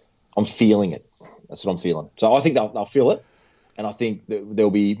 I'm feeling it. That's what I'm feeling. So I think they'll feel it, and I think that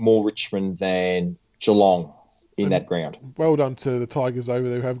there'll be more Richmond than Geelong in that ground. Well done to the Tigers over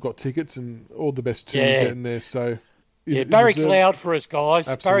there who have got tickets, and all the best to getting there. So Barry Cloud for us, guys.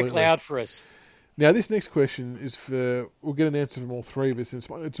 Absolutely. Barry Cloud for us. Now, this next question is we'll get an answer from all three of us.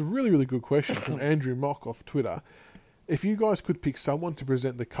 It's a really, really good question from Andrew Mock off Twitter. If you guys could pick someone to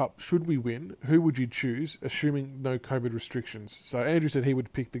present the cup should we win, who would you choose, assuming no COVID restrictions? So Andrew said he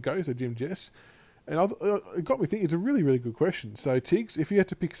would pick the GO, so Jim Jess. And it got me thinking, it's a really, really good question. So Tiggs, if you had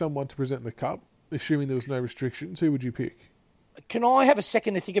to pick someone to present the cup, assuming there was no restrictions, who would you pick? Can I have a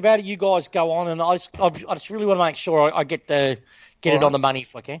second to think about it? You guys go on, and I just really want to make sure I get it on the money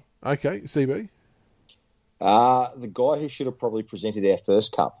if I can. Okay, CB? The guy who should have probably presented our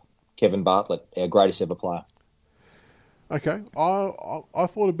first cup, Kevin Bartlett, our greatest ever player. Okay, I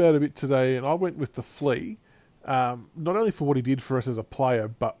thought about it a bit today, and I went with the Flea, not only for what he did for us as a player,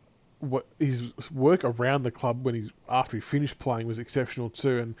 but what his work around the club after he finished playing was exceptional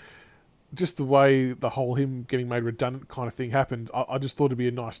too, and just the way the whole him getting made redundant kind of thing happened, I just thought it'd be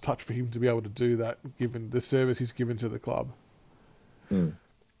a nice touch for him to be able to do that, given the service he's given to the club.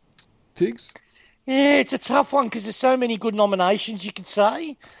 Tiggs? Yeah, it's a tough one because there's so many good nominations you could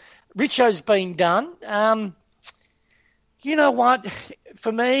say. Richo's been done. You know what?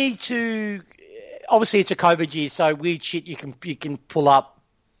 For me obviously it's a COVID year, so weird shit you can pull up.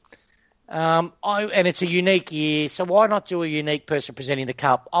 And it's a unique year, so why not do a unique person presenting the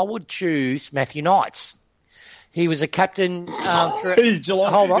cup? I would choose Matthew Knights. He was a captain. Hold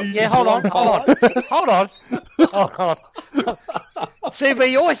on. CB,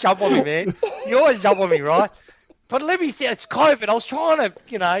 you always jump on me, man. You always jump on me, right? But let me think. It's COVID. I was trying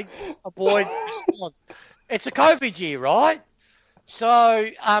to, avoid response. It's a COVID year, right? So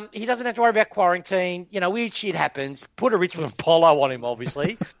he doesn't have to worry about quarantine. Weird shit happens. Put a Richmond polo on him,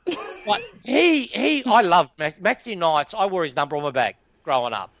 obviously. But I loved Matthew Knights. I wore his number on my back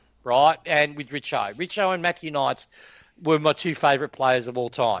growing up, right? And with Richo and Matthew Knights were my two favourite players of all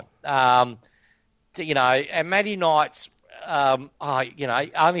time. And Matty Knights,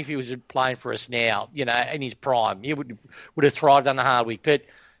 only if he was playing for us now, in his prime, he would have thrived under Hardwick. But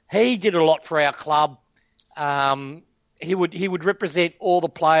he did a lot for our club. He would represent all the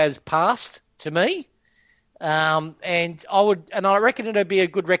players past to me. And I reckon it'd be a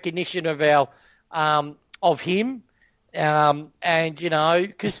good recognition of of him.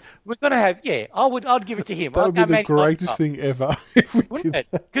 Because we're going to have, I'd give it to him. That would be the greatest thing ever. Wouldn't it?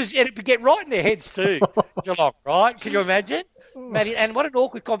 Because it'd get right in their heads too, Geelong, right? Can you imagine? Matty, and what an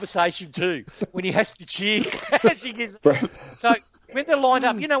awkward conversation too, when he has to cheer. So when they're lined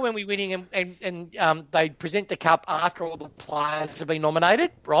up, when we're winning and they present the cup after all the players have been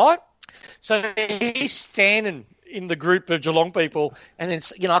nominated, right? So he's standing in the group of Geelong people, and then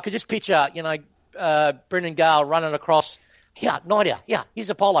I could just picture Brendan Gale running across. Here, Nighty, here's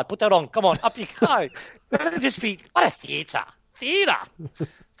the polo. Put that on. Come on, up you go. That'd just be what a theatre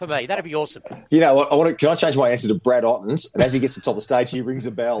for me. That'd be awesome. Can I change my answer to Brad Ottens? And as he gets to the top of the stage, he rings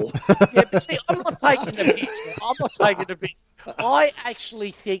a bell. Yeah, but see, I'm not taking the piss. I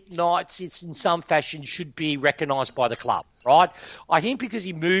actually think Knights, it's in some fashion, should be recognised by the club, right? I think because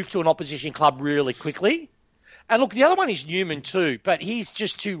he moved to an opposition club really quickly. And look, the other one is Newman too, but he's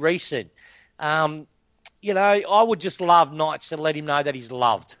just too recent. I would just love Knights to let him know that he's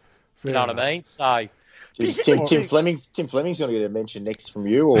loved. Fair enough. What I mean? So... Tim Fleming's going to get a mention next from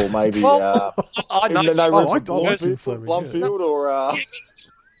you, or maybe I like Blumfield or.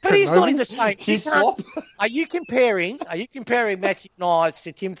 But he's not in the same. Are you comparing Matthew Knights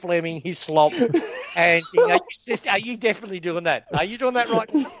to Tim Fleming, his slop? And are you definitely doing that? Are you doing that right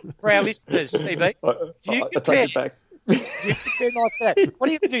for our listeners, CB? Do you compare? Do you compare Knights to that? What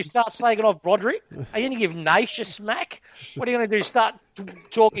are you going to do? Start slagging off Broderick? Are you going to give Nash a smack? What are you going to do? Start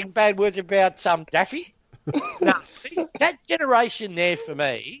talking bad words about Daffy? No, that generation there for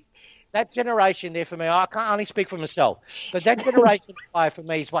me that generation there for me, I can't only speak for myself, but that generation of player for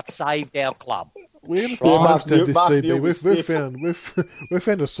me is what saved our club. We understand this, CB. We've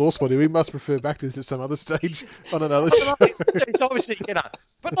found a sore spot here. We must refer back to this at some other stage on another show. It's obviously,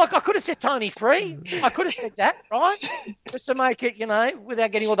 but like I could have said Tony Free. I could have said that, right? Just to make it,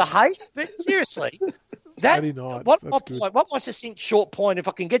 without getting all the hate. But seriously, what my succinct short point, if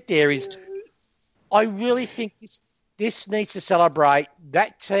I can get there, is I really think this needs to celebrate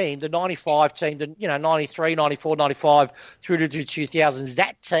that team, the 95 team, the 93, 94, 95 through to the 2000s.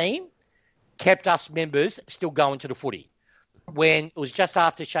 That team kept us members still going to the footy when it was just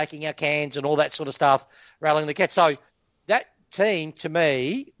after shaking our cans and all that sort of stuff, rallying the cats. So that team, to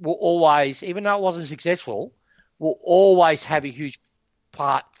me, will always, even though it wasn't successful, will always have a huge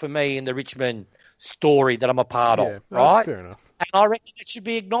part for me in the Richmond story that I'm a part of, right? Fair enough. And I reckon it should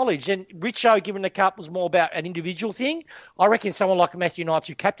be acknowledged. And Richo, given the cup was more about an individual thing, I reckon someone like Matthew Knights,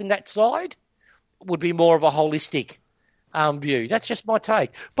 who captained that side, would be more of a holistic view. That's just my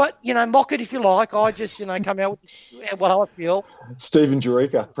take. But, mock it if you like. I just, come out with what I feel. Stephen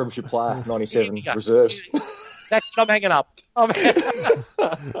Jureka, Premiership player, 97 reserves. That's what I'm hanging up.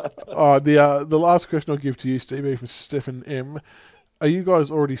 The last question I'll give to you, Stevie, from Stephen M. Are you guys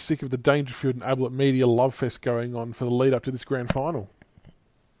already sick of the Dangerfield and Ablett media love fest going on for the lead up to this grand final?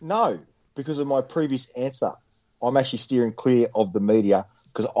 No, because of my previous answer. I'm actually steering clear of the media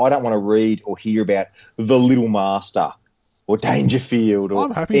because I don't want to read or hear about the Little Master or Dangerfield.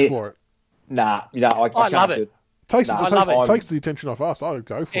 I'm happy for it. Nah, I love it. Takes the attention off us. I would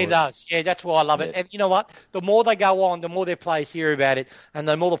go for it. It does. Yeah, that's why I love it. And you know what? The more they go on, the more their players hear about it, and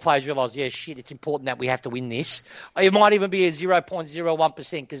the more the players realise, it's important that we have to win this. It might even be a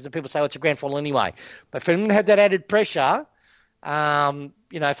 0.01% because the people say, it's a grand final anyway. But for them to have that added pressure, for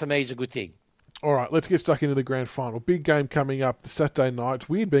me, is a good thing. All right, let's get stuck into the grand final. Big game coming up Saturday night.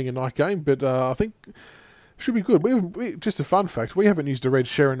 Weird being a night game, but I think it should be good. Just a fun fact, we haven't used a red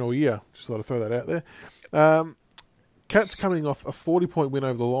Sherrin all year. Just thought I'd throw that out there. Cats coming off a 40-point win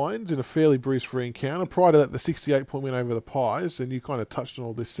over the Lions in a fairly bruise-free encounter. Prior to that, the 68-point win over the Pies, and you kind of touched on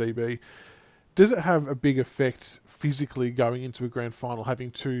all this, CB. Does it have a big effect physically going into a grand final,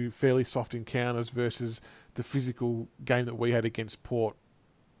 having two fairly soft encounters versus the physical game that we had against Port?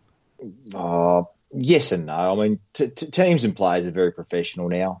 Yes and no. I mean, teams and players are very professional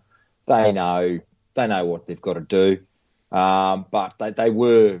now. They know what they've got to do, but they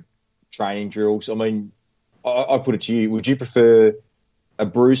were training drills. I mean, I put it to you, would you prefer a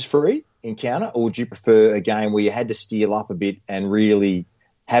bruise-free encounter or would you prefer a game where you had to steel up a bit and really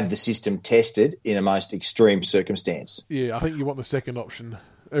have the system tested in a most extreme circumstance? Yeah, I think you want the second option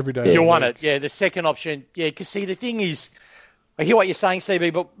every day. You want it, yeah, the second option. Yeah, because, see, the thing is, I hear what you're saying,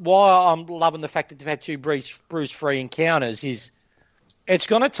 CB, but why I'm loving the fact that they've had two bruise-free encounters is it's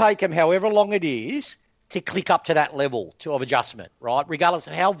going to take them however long it is to click up to that level of adjustment, right? Regardless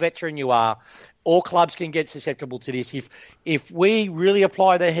of how veteran you are, all clubs can get susceptible to this. If we really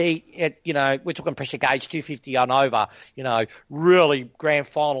apply the heat at, we're talking pressure gauge 250 and over, really grand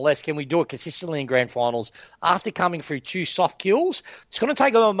final less, can we do it consistently in grand finals? After coming through two soft kills, it's going to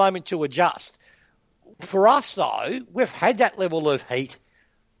take them a moment to adjust. For us, though, we've had that level of heat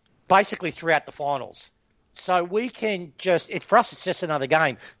basically throughout the finals. So we can for us, it's just another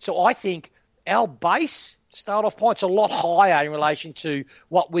game. So I think our base start-off point's a lot higher in relation to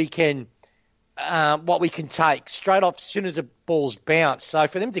what we can take straight off as soon as the ball's bounced. So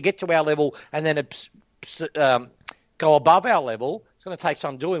for them to get to our level and then go above our level, it's going to take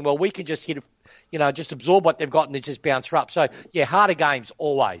some doing. Well, we can just just absorb what they've got and then just bounce up. So, yeah, harder games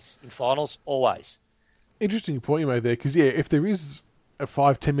always in finals, always. Interesting point you made there, because, if there is a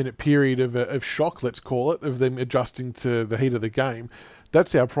 5-10 minute period of shock, let's call it, of them adjusting to the heat of the game,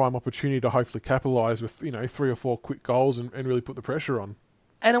 that's our prime opportunity to hopefully capitalise with, 3 or 4 quick goals and really put the pressure on.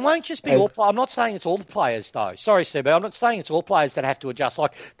 And it won't just be all players. I'm not saying it's all the players, though. Sorry, Seb, I'm not saying it's all players that have to adjust.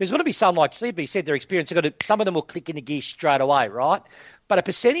 Like, there's going to be some, like CB said, their experience, some of them will click into gear straight away, right? But a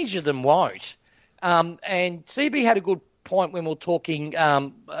percentage of them won't. And CB had a good point when we were talking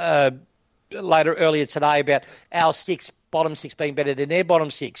earlier today about our bottom six being better than their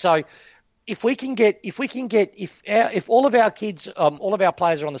bottom six. So if all of our kids, all of our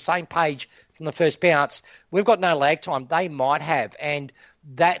players are on the same page from the first bounce, we've got no lag time. They might have, and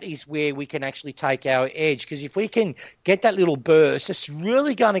that is where we can actually take our edge. Because if we can get that little burst, it's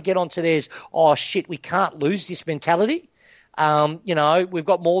really going to get onto theirs. Oh shit, we can't lose this mentality. We've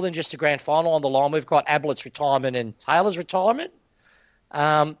got more than just a grand final on the line. We've got Ablett's retirement and Taylor's retirement.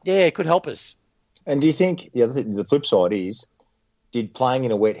 It could help us. And do you think the flip side is, did playing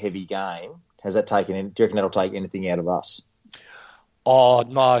in a wet, heavy game, do you reckon that'll take anything out of us? Oh,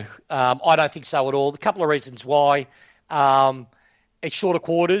 no. I don't think so at all. A couple of reasons why. It's shorter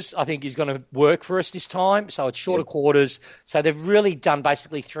quarters, I think, is going to work for us this time. So it's shorter quarters. So they've really done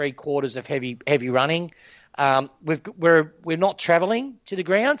basically 3 quarters of heavy running. We're not travelling to the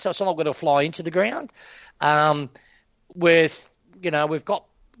ground, so it's not like we're going to fly into the ground. We've got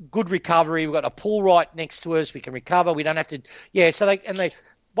good recovery. We've got a pool right next to us. We can recover. We don't have to. Yeah. So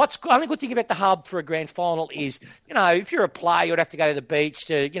what's the only good thing about the hub for a grand final is, if you're a player, you'd have to go to the beach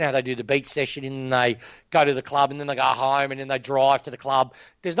to, they do the beach session and they go to the club and then they go home and then they drive to the club.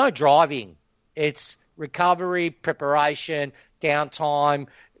 There's no driving. It's recovery, preparation, downtime,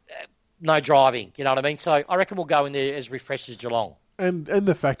 no driving. You know what I mean? So I reckon we'll go in there as refreshed as Geelong. And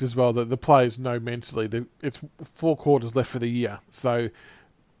the fact as well that the players know mentally that it's 4 quarters left for the year. So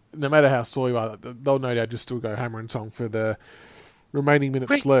no matter how sore you are, they'll no doubt just still go hammer and tong for the remaining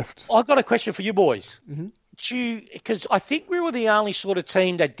minutes left. I've got a question for you boys. Mm-hmm. Because I think we were the only sort of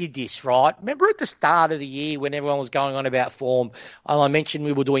team that did this, right? Remember at the start of the year when everyone was going on about form, I mentioned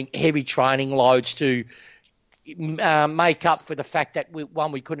we were doing heavy training loads to make up for the fact that,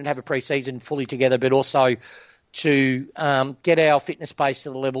 we couldn't have a pre-season fully together, but also to get our fitness base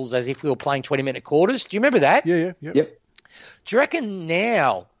to the levels as if we were playing 20-minute quarters. Do you remember that? Yeah. Yep. Do you reckon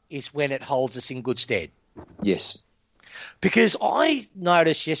now is when it holds us in good stead? Yes. Because I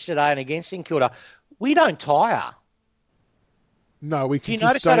noticed yesterday and against St Kilda, we don't tire. No, we can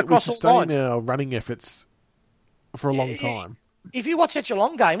sustain our running efforts for a long time. If you watch that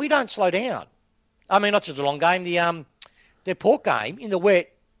Geelong game, we don't slow down. I mean, not the Geelong game, the Port game in the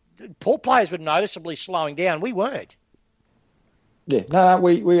wet, Port players were noticeably slowing down. We weren't. Yeah, no,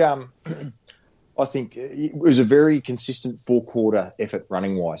 we I think it was a very consistent 4-quarter effort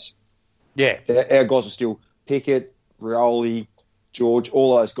running wise. Yeah, our guys were still Pickett, Rioli, George.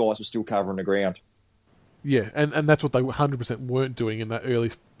 All those guys were still covering the ground. Yeah, and that's what they 100% weren't doing in that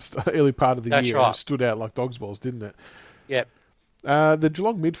early part of the year. Right. It stood out like dog's balls, didn't it? Yep. The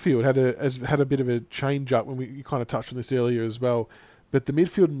Geelong midfield had a bit of a change up when you kind of touched on this earlier as well. But the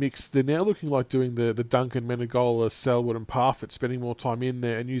midfield mix, they're now looking like doing the Duncan, Menegola, Selwood and Parfitt, spending more time in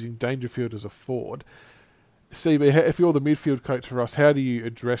there and using Dangerfield as a forward. CB, if you're the midfield coach for us, how do you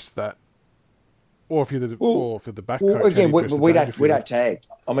address that? Or if you're the back coach, again, we don't tag.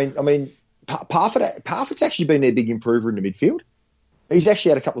 I mean, Parfitt's actually been their big improver in the midfield. He's actually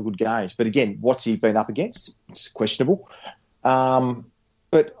had a couple of good games, but again, what's he been up against? It's questionable.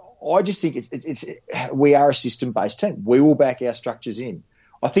 But I just think we are a system-based team. We will back our structures in.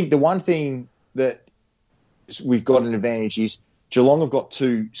 I think the one thing that we've got an advantage is Geelong have got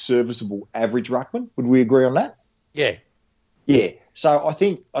 2 serviceable average ruckmen. Would we agree on that? Yeah. Yeah. So I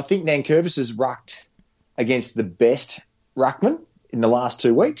think Nankervis has rucked against the best ruckman in the last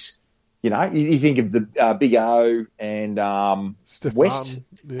 2 weeks. You think of the Big O and West.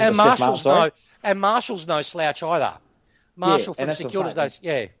 Yeah. And Marshall's no slouch either. Marshall from St Kilda's days,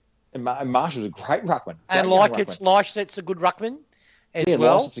 yeah. And Marshall's a great ruckman. And Lycett's a good ruckman as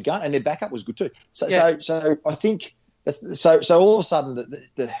well. Lycett's a gun, and their backup was good too. So I think so all of a sudden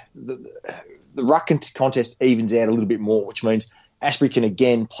the ruck contest evens out a little bit more, which means Asprey can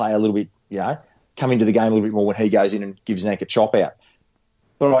again play a little bit, come into the game a little bit more when he goes in and gives Nank a chop out.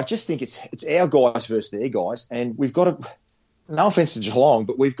 But I just think it's our guys versus their guys, and we've got no offence to Geelong,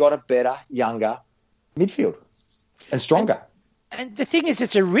 but we've got a better, younger midfield and stronger. And the thing is,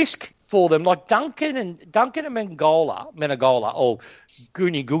 it's a risk for them. Like Duncan and Menegola, or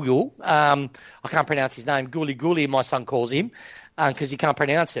Gooney Google. I can't pronounce his name. Gooley, my son calls him, because he can't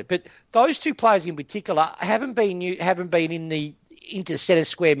pronounce it. But those 2 players in particular haven't been in the into centre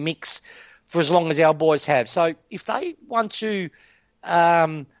square mix for as long as our boys have. So if they want to,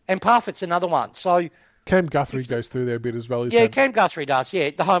 and Parfitt's another one. So Cam Guthrie goes through there a bit as well. Cam Guthrie does. Yeah,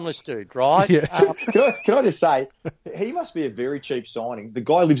 the homeless dude, right? Yeah. Can I just say, he must be a very cheap signing. The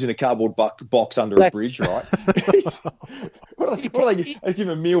guy lives in a cardboard box under a bridge, right? What do they give him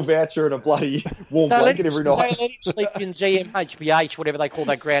a meal voucher and a bloody warm blanket every night? They let him sleep in GMHBH, whatever they call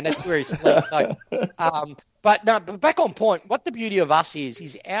that ground. That's where he sleeps. So, but back on point. What the beauty of us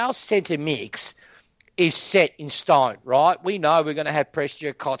is our centre mix is set in stone, right? We know we're going to have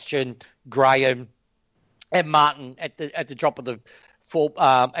Prestia, Cotchin, Graham, and Martin at the drop of the full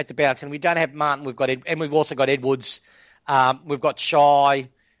at the bounce, and we don't have Martin. We've also got Edwards. We've got Shy.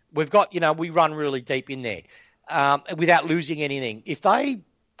 We've got we run really deep in there without losing anything. If they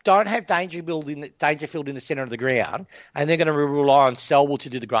don't have Dangerfield in the centre of the ground, and they're going to rely on Selwood to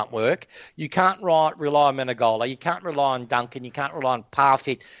do the grunt work, you can't rely on Menegola. You can't rely on Duncan. You can't rely on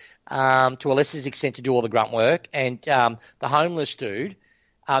Parfitt to a lesser extent to do all the grunt work. And the homeless dude,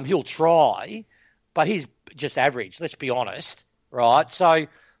 he'll try, but he's just average. Let's be honest. right? So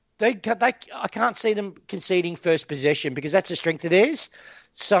I can't see them conceding first possession because that's a strength of theirs.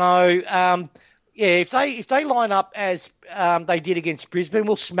 So, if they line up as they did against Brisbane,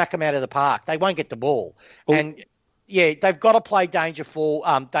 we'll smack them out of the park. They won't get the ball. Well, and, they've got to play danger in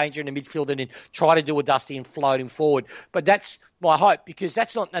the midfield and then try to do a Dusty and float him forward. But that's my hope because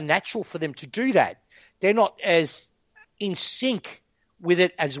that's not natural for them to do that. They're not as in sync with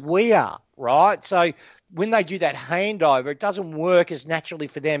it as we are, right? So when they do that handover, it doesn't work as naturally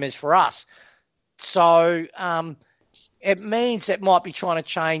for them as for us. So it means that might be trying to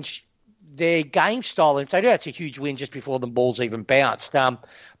change their game style. And if they do, that's a huge win just before the ball's even bounced.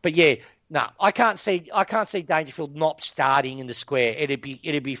 No, I can't see Dangerfield not starting in the square. It'd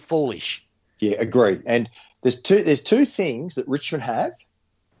be foolish. Yeah, agreed. And there's two things that Richmond have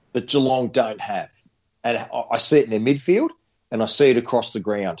that Geelong don't have. And I see it in their midfield and I see it across the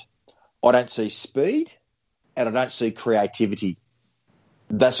ground. I don't see speed and I don't see creativity.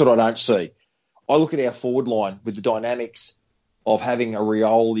 That's what I don't see. I look at our forward line with the dynamics of having a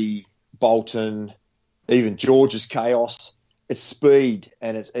Rioli, Bolton, even George's chaos. It's speed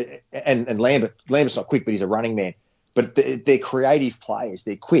and Lambert. Lambert's not quick, but he's a running man. But they're creative players.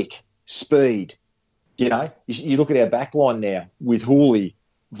 They're quick, speed. You know, you look at our back line now with Hooley,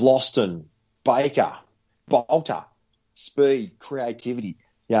 Vlosten, Baker, Bolter, speed, creativity.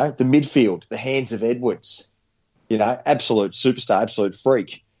 You know, the midfield, the hands of Edwards. You know, absolute superstar, absolute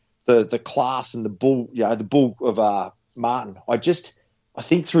freak. The class and the bull. You know, the bull of Martin. I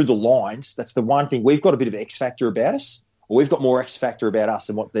think through the lines, that's the one thing we've got a bit of X factor about us. We've got more X factor about us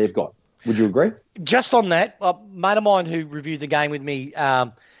than what they've got. Would you agree? Just on that, a mate of mine who reviewed the game with me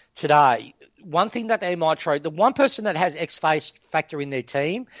today, one thing that they might try, the one person that has X factor in their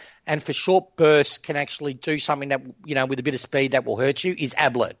team and for short bursts can actually do something that, you know, with a bit of speed that will hurt you is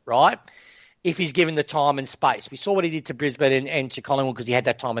Ablett, right? If he's given the time and space. We saw what he did to Brisbane and to Collingwood because he had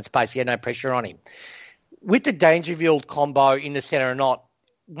that time and space. He had no pressure on him. With the Dangerfield combo in the centre or not,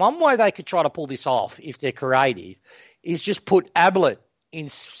 one way they could try to pull this off if they're creative is just put Ablett in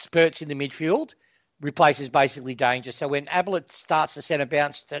spurts in the midfield, replaces basically Danger. So when Ablett starts the centre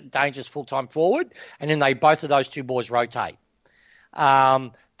bounce, Danger's full-time forward, and then both of those two boys rotate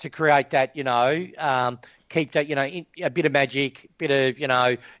to create that, keep that, a bit of magic, bit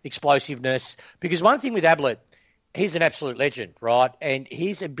of, explosiveness. Because one thing with Ablett, he's an absolute legend, right? And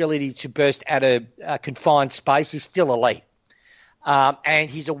his ability to burst out of confined space is still elite.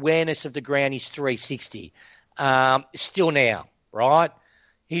 And his awareness of the ground is 360. Still now, right?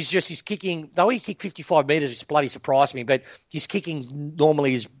 He's kicking, though he kicked 55 metres, which bloody surprised me, but his kicking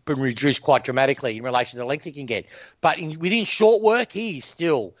normally has been reduced quite dramatically in relation to the length he can get. But within short work, he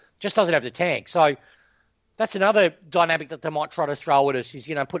still just doesn't have the tank. So that's another dynamic that they might try to throw at us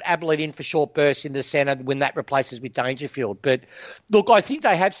is, put Ablett in for short bursts in the centre when that replaces with Dangerfield. But look, I think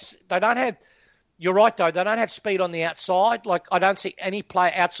they don't have, you're right though, they don't have speed on the outside. Like I don't see any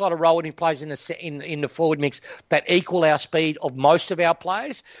player outside of Rowan who plays in the forward mix that equal our speed of most of our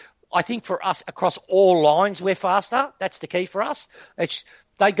players. I think for us across all lines, we're faster. That's the key for us.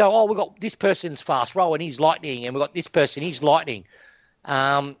 They go, we've got this person's fast, Rowan, he's lightning, and we've got this person, he's lightning.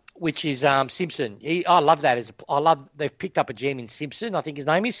 Which is Simpson. I love that. They've picked up a gem in Simpson. I think his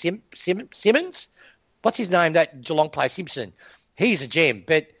name is Simmons. What's his name? That Geelong player, Simpson. He's a gem,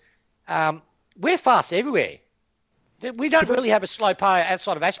 but we're fast everywhere. We don't really have a slow player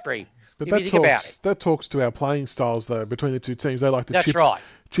outside of Asprey. But if you think about it, that talks to our playing styles though between the two teams. They like to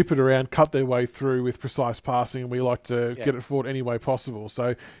chip it around, cut their way through with precise passing, and we like to get it forward any way possible.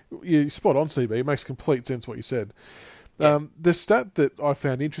 So you're spot on, CB. It makes complete sense what you said. Yeah. The stat that I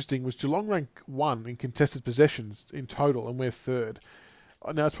found interesting was Geelong rank 1 in contested possessions in total, and we're 3rd.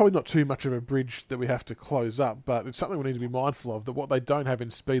 Now, it's probably not too much of a bridge that we have to close up, but it's something we need to be mindful of, that what they don't have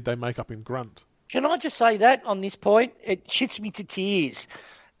in speed, they make up in grunt. Can I just say that on this point? It shits me to tears.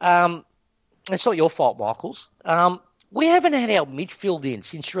 It's not your fault, Michaels. We haven't had our midfield in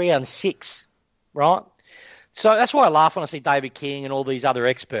since round 6, right? So that's why I laugh when I see David King and all these other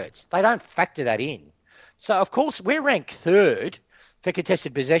experts. They don't factor that in. So, of course, we're ranked 3rd for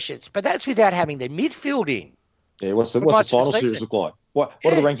contested possessions, but that's without having the midfield in. Yeah, what's the final series look like? What do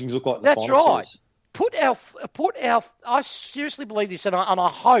the rankings look like in the final series? Put our. I seriously believe this, and I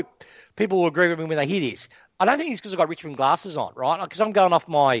hope people will agree with me when they hear this. I don't think it's because I've got Richmond glasses on, right? Because I'm going off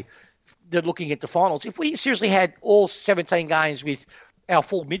looking at the finals. If we seriously had all 17 games with our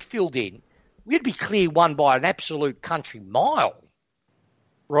full midfield in, we'd be clear won by an absolute country mile,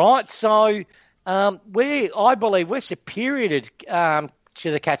 right? So. I believe we're superior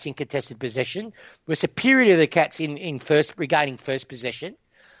to the Cats in contested possession. We're superior to the Cats in regaining first possession.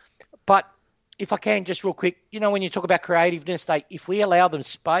 But if I can, just real quick, when you talk about creativeness, if we allow them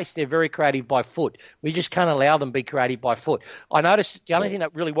space, they're very creative by foot. We just can't allow them to be creative by foot. I noticed the only thing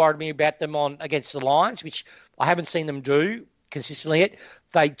that really worried me about them against the Lions, which I haven't seen them do consistently yet,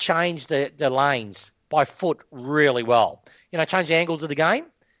 they changed the lanes by foot really well. Change the angles of the game.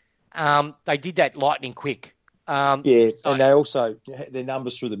 They did that lightning quick. And they also, their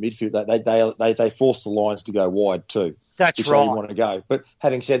numbers through the midfield, they force the Lions to go wide too. That's right. They want to go. But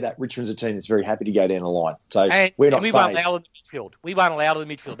having said that, Richmond's a team that's very happy to go down the line. So we won't allow them in the midfield. We won't allow them in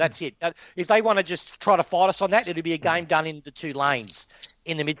the midfield. That's it. If they want to just try to fight us on that, it'll be a game done in the 2 lanes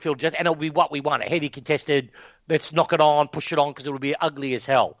in the midfield, and it'll be what we want, a heavy contested, let's knock it on, push it on, because it'll be ugly as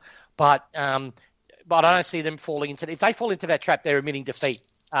hell. But I don't see them falling into – if they fall into that trap, they're admitting defeat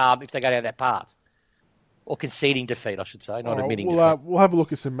if they go down that path. Or conceding defeat, I should say, not admitting defeat. We'll have a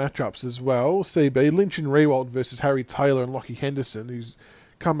look at some matchups as well. CB, Lynch and Riewoldt versus Harry Taylor and Lockie Henderson, who's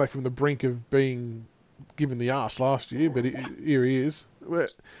come back from the brink of being given the arse last year, but here he is.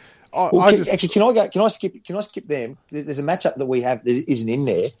 Actually, can I skip them? There's a matchup that we have that isn't in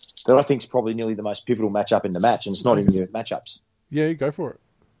there that I think is probably nearly the most pivotal matchup in the match, and it's not in your matchups. Yeah, go for it.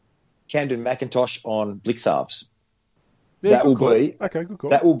 Camden McIntosh on Blixarves. Yeah, good call.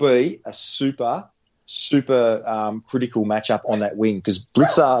 That will be a super critical matchup on that wing, because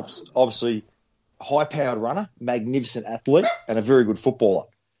Blixarves, obviously a high-powered runner, magnificent athlete, and a very good footballer.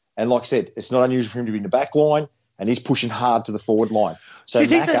 And like I said, it's not unusual for him to be in the back line, and he's pushing hard to the forward line. So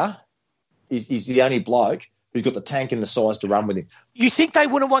Macca is the only bloke who's got the tank and the size to run with him. You think they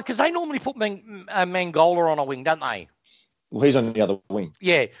wouldn't want, because they normally put Mangola on a wing, don't they? Well, he's on the other wing.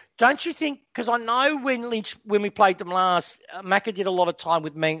 Yeah. Don't you think, because I know when we played them last, Macca did a lot of time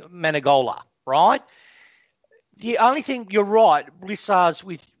with Managola, right? The only thing, you're right,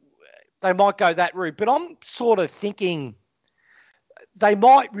 Blissards, they might go that route, but I'm sort of thinking they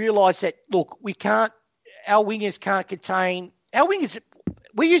might realise that, look, our wingers can't contain,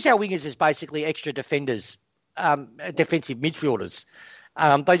 we use our wingers as basically extra defenders, defensive midfielders.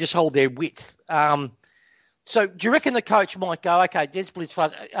 They just hold their width. So do you reckon the coach might go, okay, Des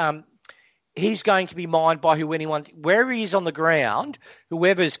Blissards, he's going to be mined by wherever he is on the ground,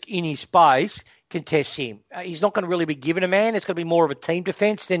 whoever's in his space contests him. He's not going to really be given a man. It's going to be more of a team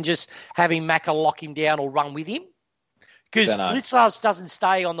defence than just having Macca lock him down or run with him. Because Blissards doesn't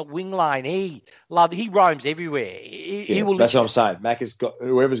stay on the wing lane. He roams everywhere. That's what I'm saying. Macca's got,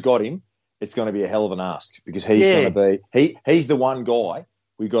 whoever's got him, it's going to be a hell of an ask, because he's going to be he's the one guy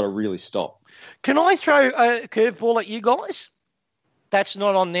we've got to really stop. Can I throw a curveball at you guys? That's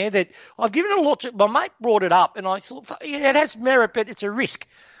not on there. That I've given it a lot to. My mate brought it up, and I thought it has merit, but it's a risk.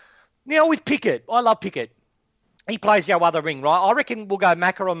 Now with Pickett, I love Pickett. He plays our other ring, right? I reckon we'll go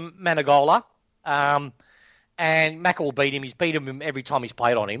Macca or Managola, and Macca will beat him. He's beaten him every time he's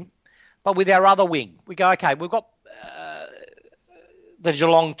played on him. But with our other wing, we go, okay, we've got the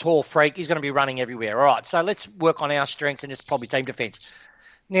Geelong tall freak. He's going to be running everywhere. All right, so let's work on our strengths, and it's probably team defence.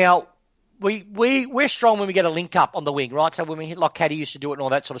 Now, we're strong when we get a link up on the wing, right? So when we hit like Caddy used to do it and all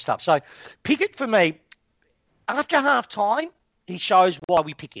that sort of stuff. So Pickett, for me, after half time, he shows why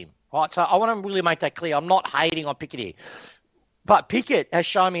we pick him, right? So I want to really make that clear. I'm not hating on Pickett here. But Pickett has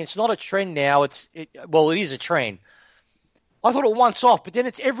shown me it's not a trend now. It is a trend. I thought it once off, but then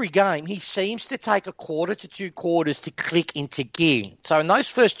it's every game. He seems to take a quarter to 2 quarters to click into gear. So in those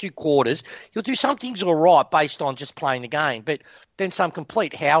first 2 quarters, he'll do some things all right based on just playing the game, but then some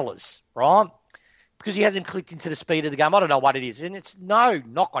complete howlers, right? Because he hasn't clicked into the speed of the game. I don't know what it is. And it's no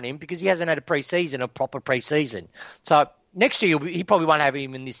knock on him because he hasn't had a proper pre-season. So next year, he probably won't have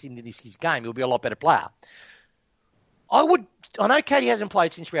him in this game. He'll be a lot better player. I know Caddy hasn't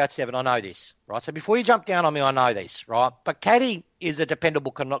played since round 7. I know this, right? So before you jump down on me, I know this, right? But Caddy is a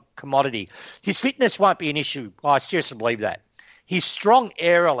dependable commodity. His fitness won't be an issue. I seriously believe that. He's strong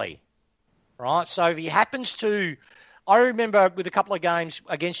aerially, right? So if he happens to, I remember with a couple of games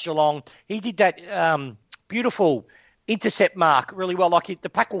against Geelong, he did that beautiful intercept mark really well. Like the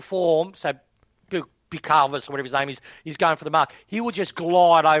pack will form, so Bicalvis or whatever his name is, he's going for the mark. He will just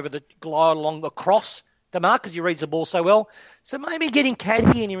glide along across the mark because he reads the ball so well. So maybe getting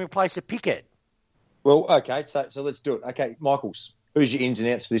Caddy in replace a Pickett. Well, okay, so let's do it. Okay, Michaels, who's your ins and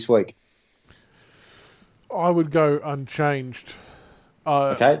outs for this week? I would go unchanged.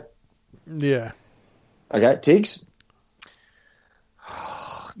 Okay. Yeah. Okay, Tiggs?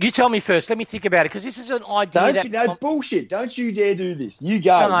 You tell me first. Let me think about it because this is an idea No, bullshit. Don't you dare do this. You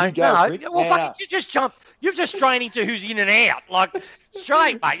go. No. Well, fuck it. You just jump. You've just strayed into who's in and out. Like,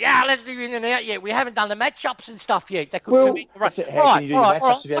 straight, mate. Yeah, let's do in and out yet. We haven't done the matchups and stuff yet. That could be right. How can you do the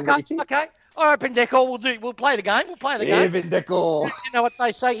matchups if you haven't got your tick? Okay. All right, Bendeco, we'll play the game. Yeah, Bendeco. You know what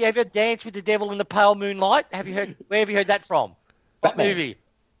they say? You ever dance with the devil in the pale moonlight? Where have you heard that from? What movie?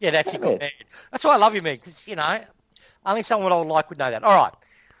 Yeah, that's it. Man. That's why I love you, man, because, only someone I would like would know that. All right.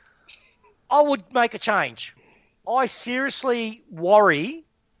 I would make a change. I seriously worry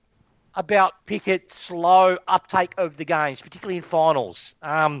about Pickett's slow uptake of the games, particularly in finals.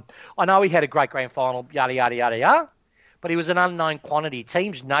 I know he had a great grand final, yada, yada, yada, yada, but he was an unknown quantity.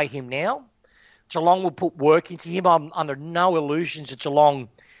 Teams know him now. Geelong will put work into him. I'm under no illusions that Geelong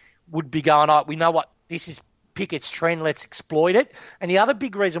would be going, we know what, this is Pickett's trend, let's exploit it. And the other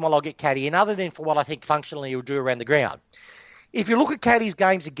big reason why I'll get Caddy, and other than for what I think functionally he'll do around the ground, if you look at Caddy's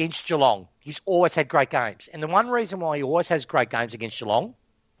games against Geelong, he's always had great games. And the one reason why he always has great games against Geelong,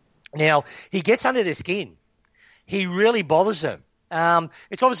 now, he gets under their skin. He really bothers them.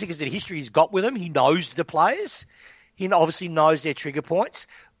 It's obviously because of the history he's got with them. He knows the players. He obviously knows their trigger points.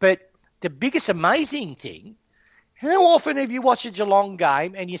 But the biggest amazing thing, how often have you watched a Geelong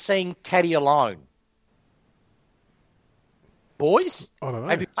game and you're seeing Caddy alone? Boys? I don't know.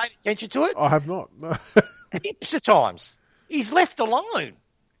 Have you paid attention to it? I have not. No. Heaps of times. He's left alone.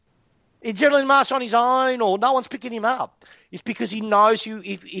 He generally marches on his own or no one's picking him up. It's because he knows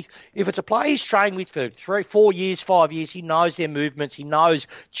if it's a player he's trained with for 3, 4 years, 5 years, he knows their movements, he knows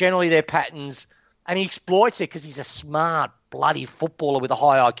generally their patterns, and he exploits it because he's a smart, bloody footballer with a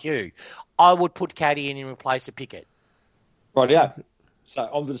high IQ. I would put Caddy in place of Pickett. Right, yeah. So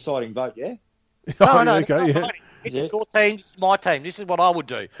I'm the deciding vote, yeah? No. Okay, yeah. It's your team, this is my team. This is what I would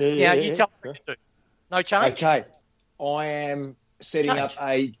do. You tell me what to do. No change? Okay. I am setting up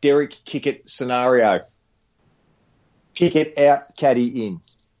a Derek Kickett scenario. Kickett out, Caddy in.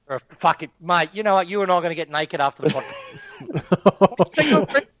 Fuck it, mate. You know what? You and I are going to get naked after the podcast.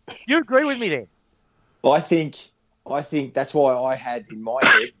 So you agree with me then? I think that's why I had in my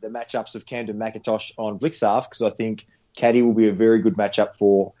head the matchups of Camden McIntosh on Blitzstaff, because I think Caddy will be a very good matchup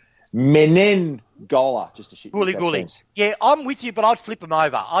for Menengola. Just a shit. Gully. Yeah, I'm with you, but I'd flip him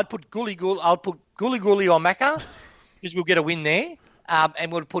over. I'd put Gully on Macca because we'll get a win there, and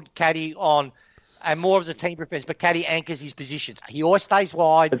we'll put Caddy on. And more as a team preference, but Caddy anchors his positions. He always stays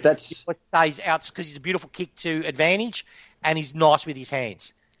wide. But he always stays out because he's a beautiful kick to advantage, and he's nice with his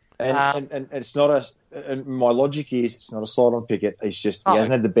hands. And it's not a. And my logic is it's not a slide on Pickett. It's just he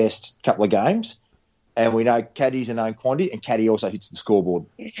hasn't had the best couple of games, and we know Caddy's a known quantity, and Caddy also hits the scoreboard.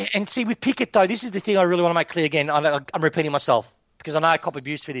 And see with Pickett though, this is the thing I really want to make clear again. I'm repeating myself because I know I cop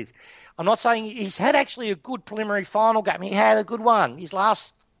abuse for this. I'm not saying he's had actually a good preliminary final game. He had a good one. His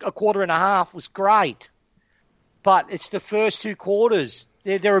last a quarter and a half was great, but it's the first 2 quarters.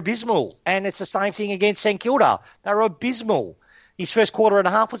 They're abysmal, and it's the same thing against St Kilda. They're abysmal. His first quarter and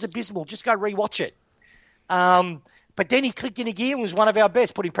a half was abysmal. Just go rewatch it. But then he clicked in again and was one of our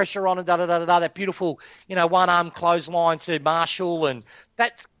best, putting pressure on and da-da-da-da-da, that beautiful, one-arm clothesline to Marshall, and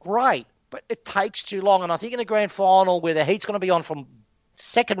that's great, but it takes too long. And I think in a grand final where the heat's going to be on from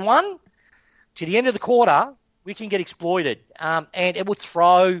second one to the end of the quarter, we can get exploited, and it will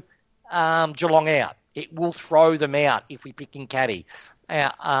throw Geelong out. It will throw them out if we pick in Caddy.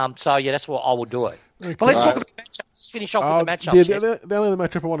 So, that's what I will do it. Okay. But let's talk about the matchup. Let's finish off with the matchup. Yeah, the only other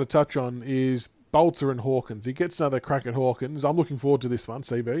matchup I want to touch on is Bolter and Hawkins. He gets another crack at Hawkins. I'm looking forward to this one,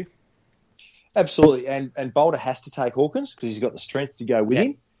 CB. Absolutely, and Bolter has to take Hawkins because he's got the strength to go with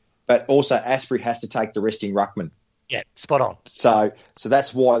him, but also Asprey has to take the resting ruckman. Yeah, spot on. So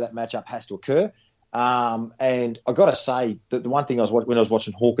that's why that matchup has to occur. And I've got to say that the one thing when I was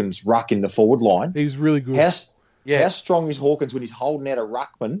watching Hawkins ruck in the forward line, he's really good. How strong is Hawkins when he's holding out a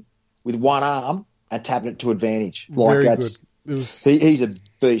ruckman with one arm and tapping it to advantage? Very good. He's a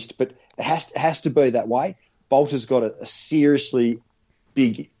beast, but it has to be that way. Bolter's got a seriously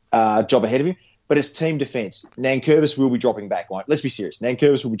big job ahead of him, but it's team defence. Nankervis will be dropping back. Let's be serious.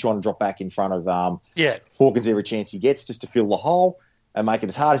 Nankervis will be trying to drop back in front of Hawkins every chance he gets just to fill the hole and make it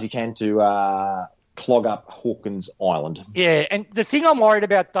as hard as he can to clog up Hawkins Island. Yeah, and the thing I'm worried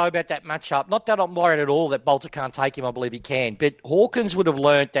about, though, about that matchup, not that I'm worried at all that Bolter can't take him, I believe he can, but Hawkins would have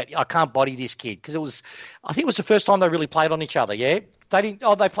learnt that I can't body this kid because I think it was the first time they really played on each other, yeah?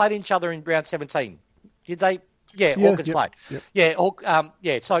 They played each other in round 17. Did they? Yeah, Hawkins played. Yep.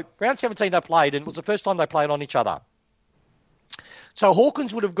 Yeah, so round 17 they played, and it was the first time they played on each other. So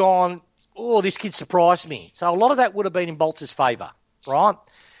Hawkins would have gone, this kid surprised me. So a lot of that would have been in Bolter's favour, right?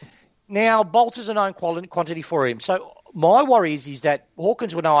 Now, Bolter's a known quantity for him. So my worry is that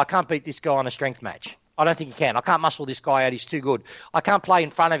Hawkins would know I can't beat this guy in a strength match. I don't think he can. I can't muscle this guy out. He's too good. I can't play in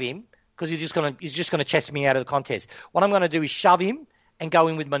front of him because he's just going to chest me out of the contest. What I'm going to do is shove him and go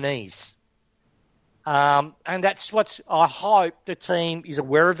in with my knees. And that's what I hope the team is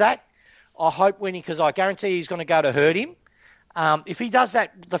aware of that. I hope because I guarantee he's going to go to hurt him. If he does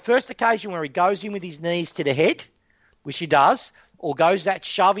that, the first occasion where he goes in with his knees to the head, which he does, or goes that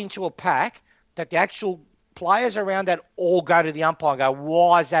shove into a pack, that the actual players around that all go to the umpire and go,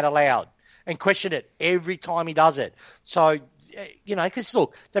 why is that allowed? And question it every time he does it. So, because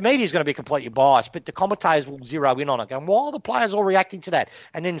look, the media is going to be completely biased, but the commentators will zero in on it, going, why are the players all reacting to that?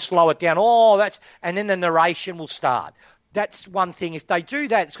 And then slow it down. And then the narration will start. That's one thing. If they do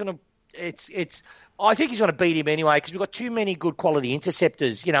that, I think he's going to beat him anyway because we've got too many good quality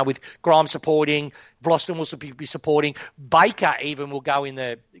interceptors, with Grimes supporting, Vlosten will be supporting, Baker even will go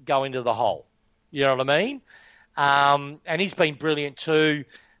into the hole. You know what I mean? And he's been brilliant too.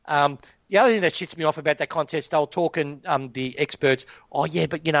 The other thing that shits me off about that contest, they were talking, the experts,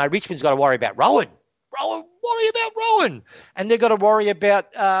 but, Richmond's got to worry about Rowan. Worry about Rowan. And they've got to worry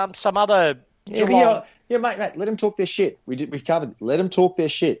about some other Geelong. Yeah, mate, let them talk their shit. We've covered it. Let them talk their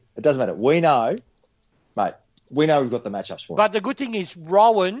shit. It doesn't matter. We know, mate, we've got the matchups for them. But the good thing is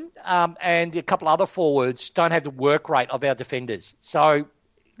Rowan and a couple other forwards don't have the work rate of our defenders. So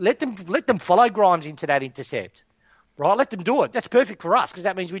let them follow Grimes into that intercept. Right, let them do it. That's perfect for us because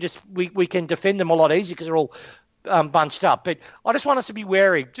that means we can defend them a lot easier because they're all bunched up. But I just want us to be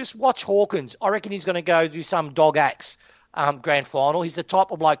wary. Just watch Hawkins. I reckon he's going to go do some dog axe grand final. He's the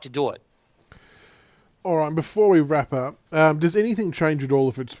type of bloke to do it. All right, before we wrap up, does anything change at all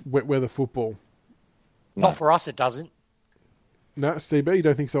if it's wet weather football? No. Not for us, it doesn't. No, CB, you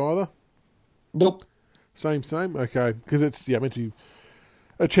don't think so either? Nope. Same. Okay, because it's meant to be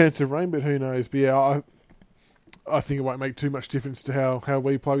a chance of rain, but who knows? But yeah, I think it won't make too much difference to how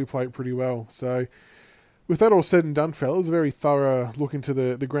we play. We play it pretty well. So with that all said and done, fellas, a very thorough look into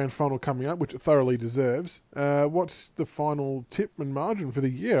the grand final coming up, which it thoroughly deserves. What's the final tip and margin for the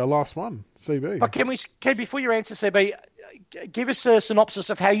year? Last one, CB. But can before you answer, CB, give us a synopsis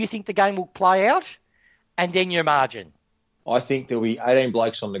of how you think the game will play out, and then your margin. I think there'll be 18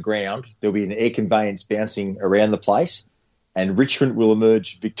 blokes on the ground. There'll be an air conveyance bouncing around the place, and Richmond will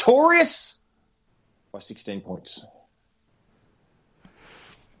emerge victorious by 16 points.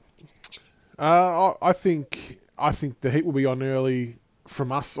 I think the heat will be on early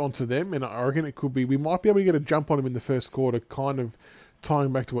from us onto them, and I reckon it could be. We might be able to get a jump on them in the first quarter, kind of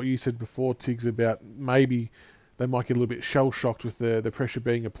tying back to what you said before, Tiggs, about maybe they might get a little bit shell-shocked with the pressure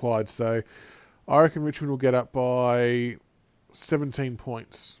being applied. So I reckon Richmond will get up by 17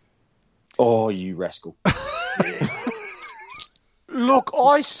 points. Oh, you rascal. Look,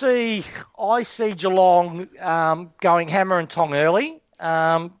 I see Geelong going hammer and tong early.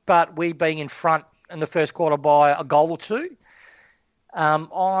 But we being in front in the first quarter by a goal or two.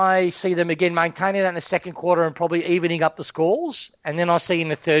 I see them again maintaining that in the second quarter and probably evening up the scores. And then I see in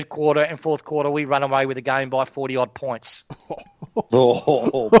the third quarter and fourth quarter we run away with the game by 40-odd points.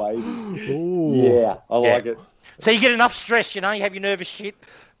 Oh, baby. Ooh. Yeah, I like it. So you get enough stress, you have your nervous shit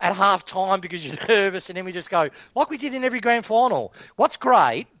at half time because you're nervous, and then we just go, like we did in every grand final. What's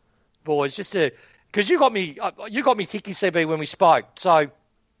great, boys, because you got me thinking, CB, when we spoke. So,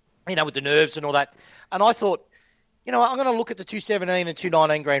 with the nerves and all that. And I thought, I'm going to look at the 2017 and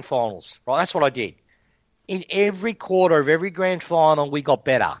 2019 grand finals. Right, that's what I did. In every quarter of every grand final, we got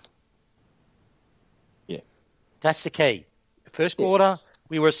better. Yeah. That's the key. First quarter,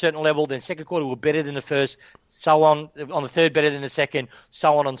 we were a certain level. Then second quarter, we were better than the first. So on the third, better than the second.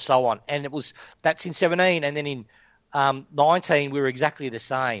 So on and so on. And that's in 17. And then in 19, we were exactly the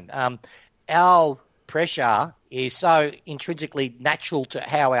same. Our pressure is so intrinsically natural to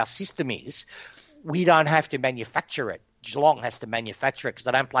how our system is, we don't have to manufacture it. Geelong has to manufacture it because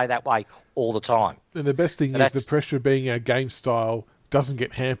they don't play that way all the time. And the best thing is the pressure being our game style doesn't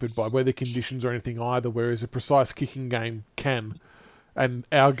get hampered by weather conditions or anything either, whereas a precise kicking game can, and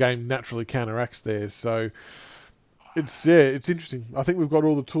our game naturally counteracts theirs. So it's interesting. I think we've got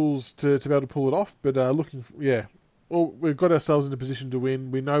all the tools to be able to pull it off, but well, we've got ourselves in a position to win.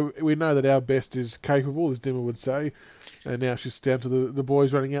 We know that our best is capable, as Dimmer would say, and now it's just down to the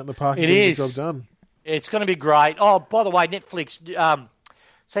boys running out in the park and getting the job done. It's going to be great. Oh, by the way, Netflix.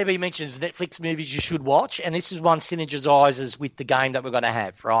 CB mentions Netflix movies you should watch, and this is one synergizes with the game that we're going to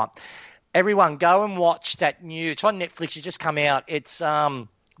have. Right, everyone, go and watch that new. It's on Netflix. It's just come out. It's Ben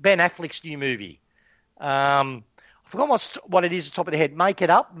Affleck's new movie. I forgot what it is at the top of the head. Make it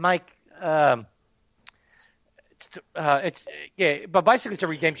up. But basically it's a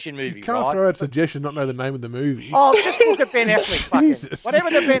redemption movie, you can't throw out suggestion, not know the name of the movie. Oh, just look at Ben Affleck.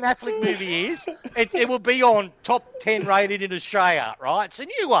 Whatever the Ben Affleck movie is, it will be on top 10 rated in Australia, right? It's a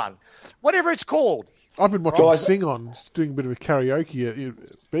new one. Whatever it's called. I've been watching Sing On, doing a bit of a karaoke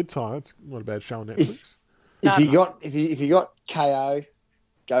at bedtime. It's not a bad show on Netflix. If you got KO,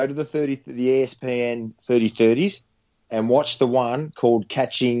 go to the ESPN 3030s and watch the one called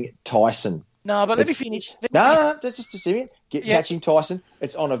Catching Tyson. No, but let me finish. No, that's just a second. Catching Tyson.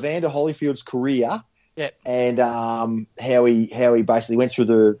 It's on Evander Holyfield's career. Yeah. And how he basically went through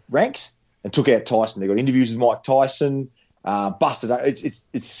the ranks and took out Tyson. They got interviews with Mike Tyson, busted up. It's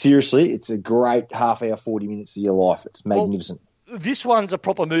seriously, it's a great half hour, 40 minutes of your life. It's magnificent. Well, this one's a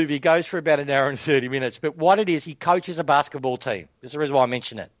proper movie. It goes for about an hour and 30 minutes. But what it is, he coaches a basketball team. This is the reason why I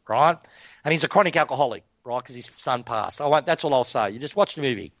mention it, right? And he's a chronic alcoholic, right, because his son passed. That's all I'll say. You just watch the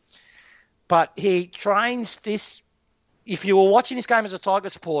movie. But he trains this. If you were watching this game as a Tiger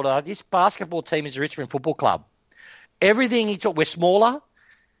supporter, this basketball team is the Richmond Football Club. Everything he took, we're smaller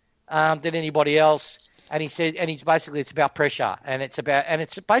than anybody else, and he said, and he's basically it's about pressure, and it's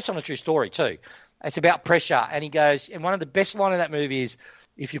based on a true story too. It's about pressure, and he goes, and one of the best line of that movie is,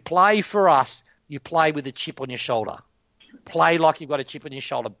 if you play for us, you play with a chip on your shoulder. Play like you've got a chip on your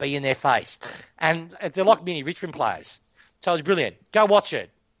shoulder. Be in their face, and they're like mini Richmond players. So it's brilliant. Go watch it.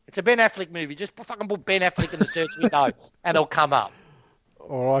 It's a Ben Affleck movie. Just fucking put Ben Affleck in the search window and it'll come up.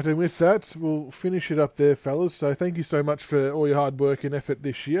 All right, and with that, we'll finish it up there, fellas. So thank you so much for all your hard work and effort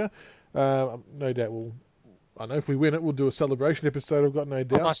this year. No doubt I know if we win it, we'll do a celebration episode. I've got no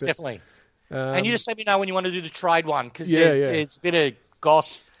doubt. Oh, nice, definitely. And you just let me know when you want to do the trade one, because there's a bit of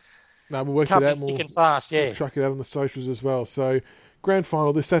goss. No, we'll work it out. Thick and fast, We'll chuck it out on the socials as well. So grand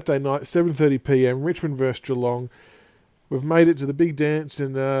final this Saturday night, 7:30 p.m. Richmond versus Geelong. We've made it to the big dance,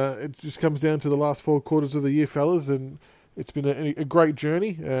 and it just comes down to the last 4 quarters of the year, fellas, and it's been a great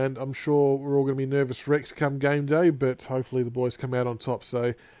journey, and I'm sure we're all going to be nervous wrecks come game day, but hopefully the boys come out on top.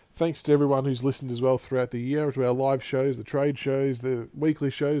 So thanks to everyone who's listened as well throughout the year, to our live shows, the trade shows, the weekly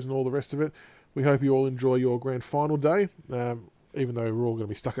shows, and all the rest of it. We hope you all enjoy your grand final day, even though we're all going to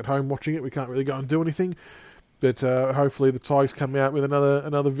be stuck at home watching it. We can't really go and do anything, but hopefully the Tigers come out with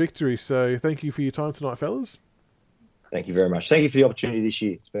another victory. So thank you for your time tonight, fellas. Thank you very much. Thank you for the opportunity this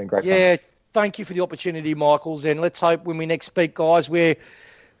year. It's been great fun. Yeah, thank you for the opportunity, Michaels. And let's hope when we next speak, guys, we're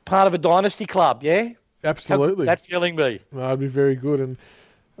part of a dynasty club, yeah? Absolutely. How good that feeling be? That'd be very good. And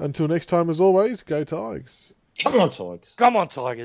until next time, as always, go Tigers. Come on, Tigers. Come on, Tigers.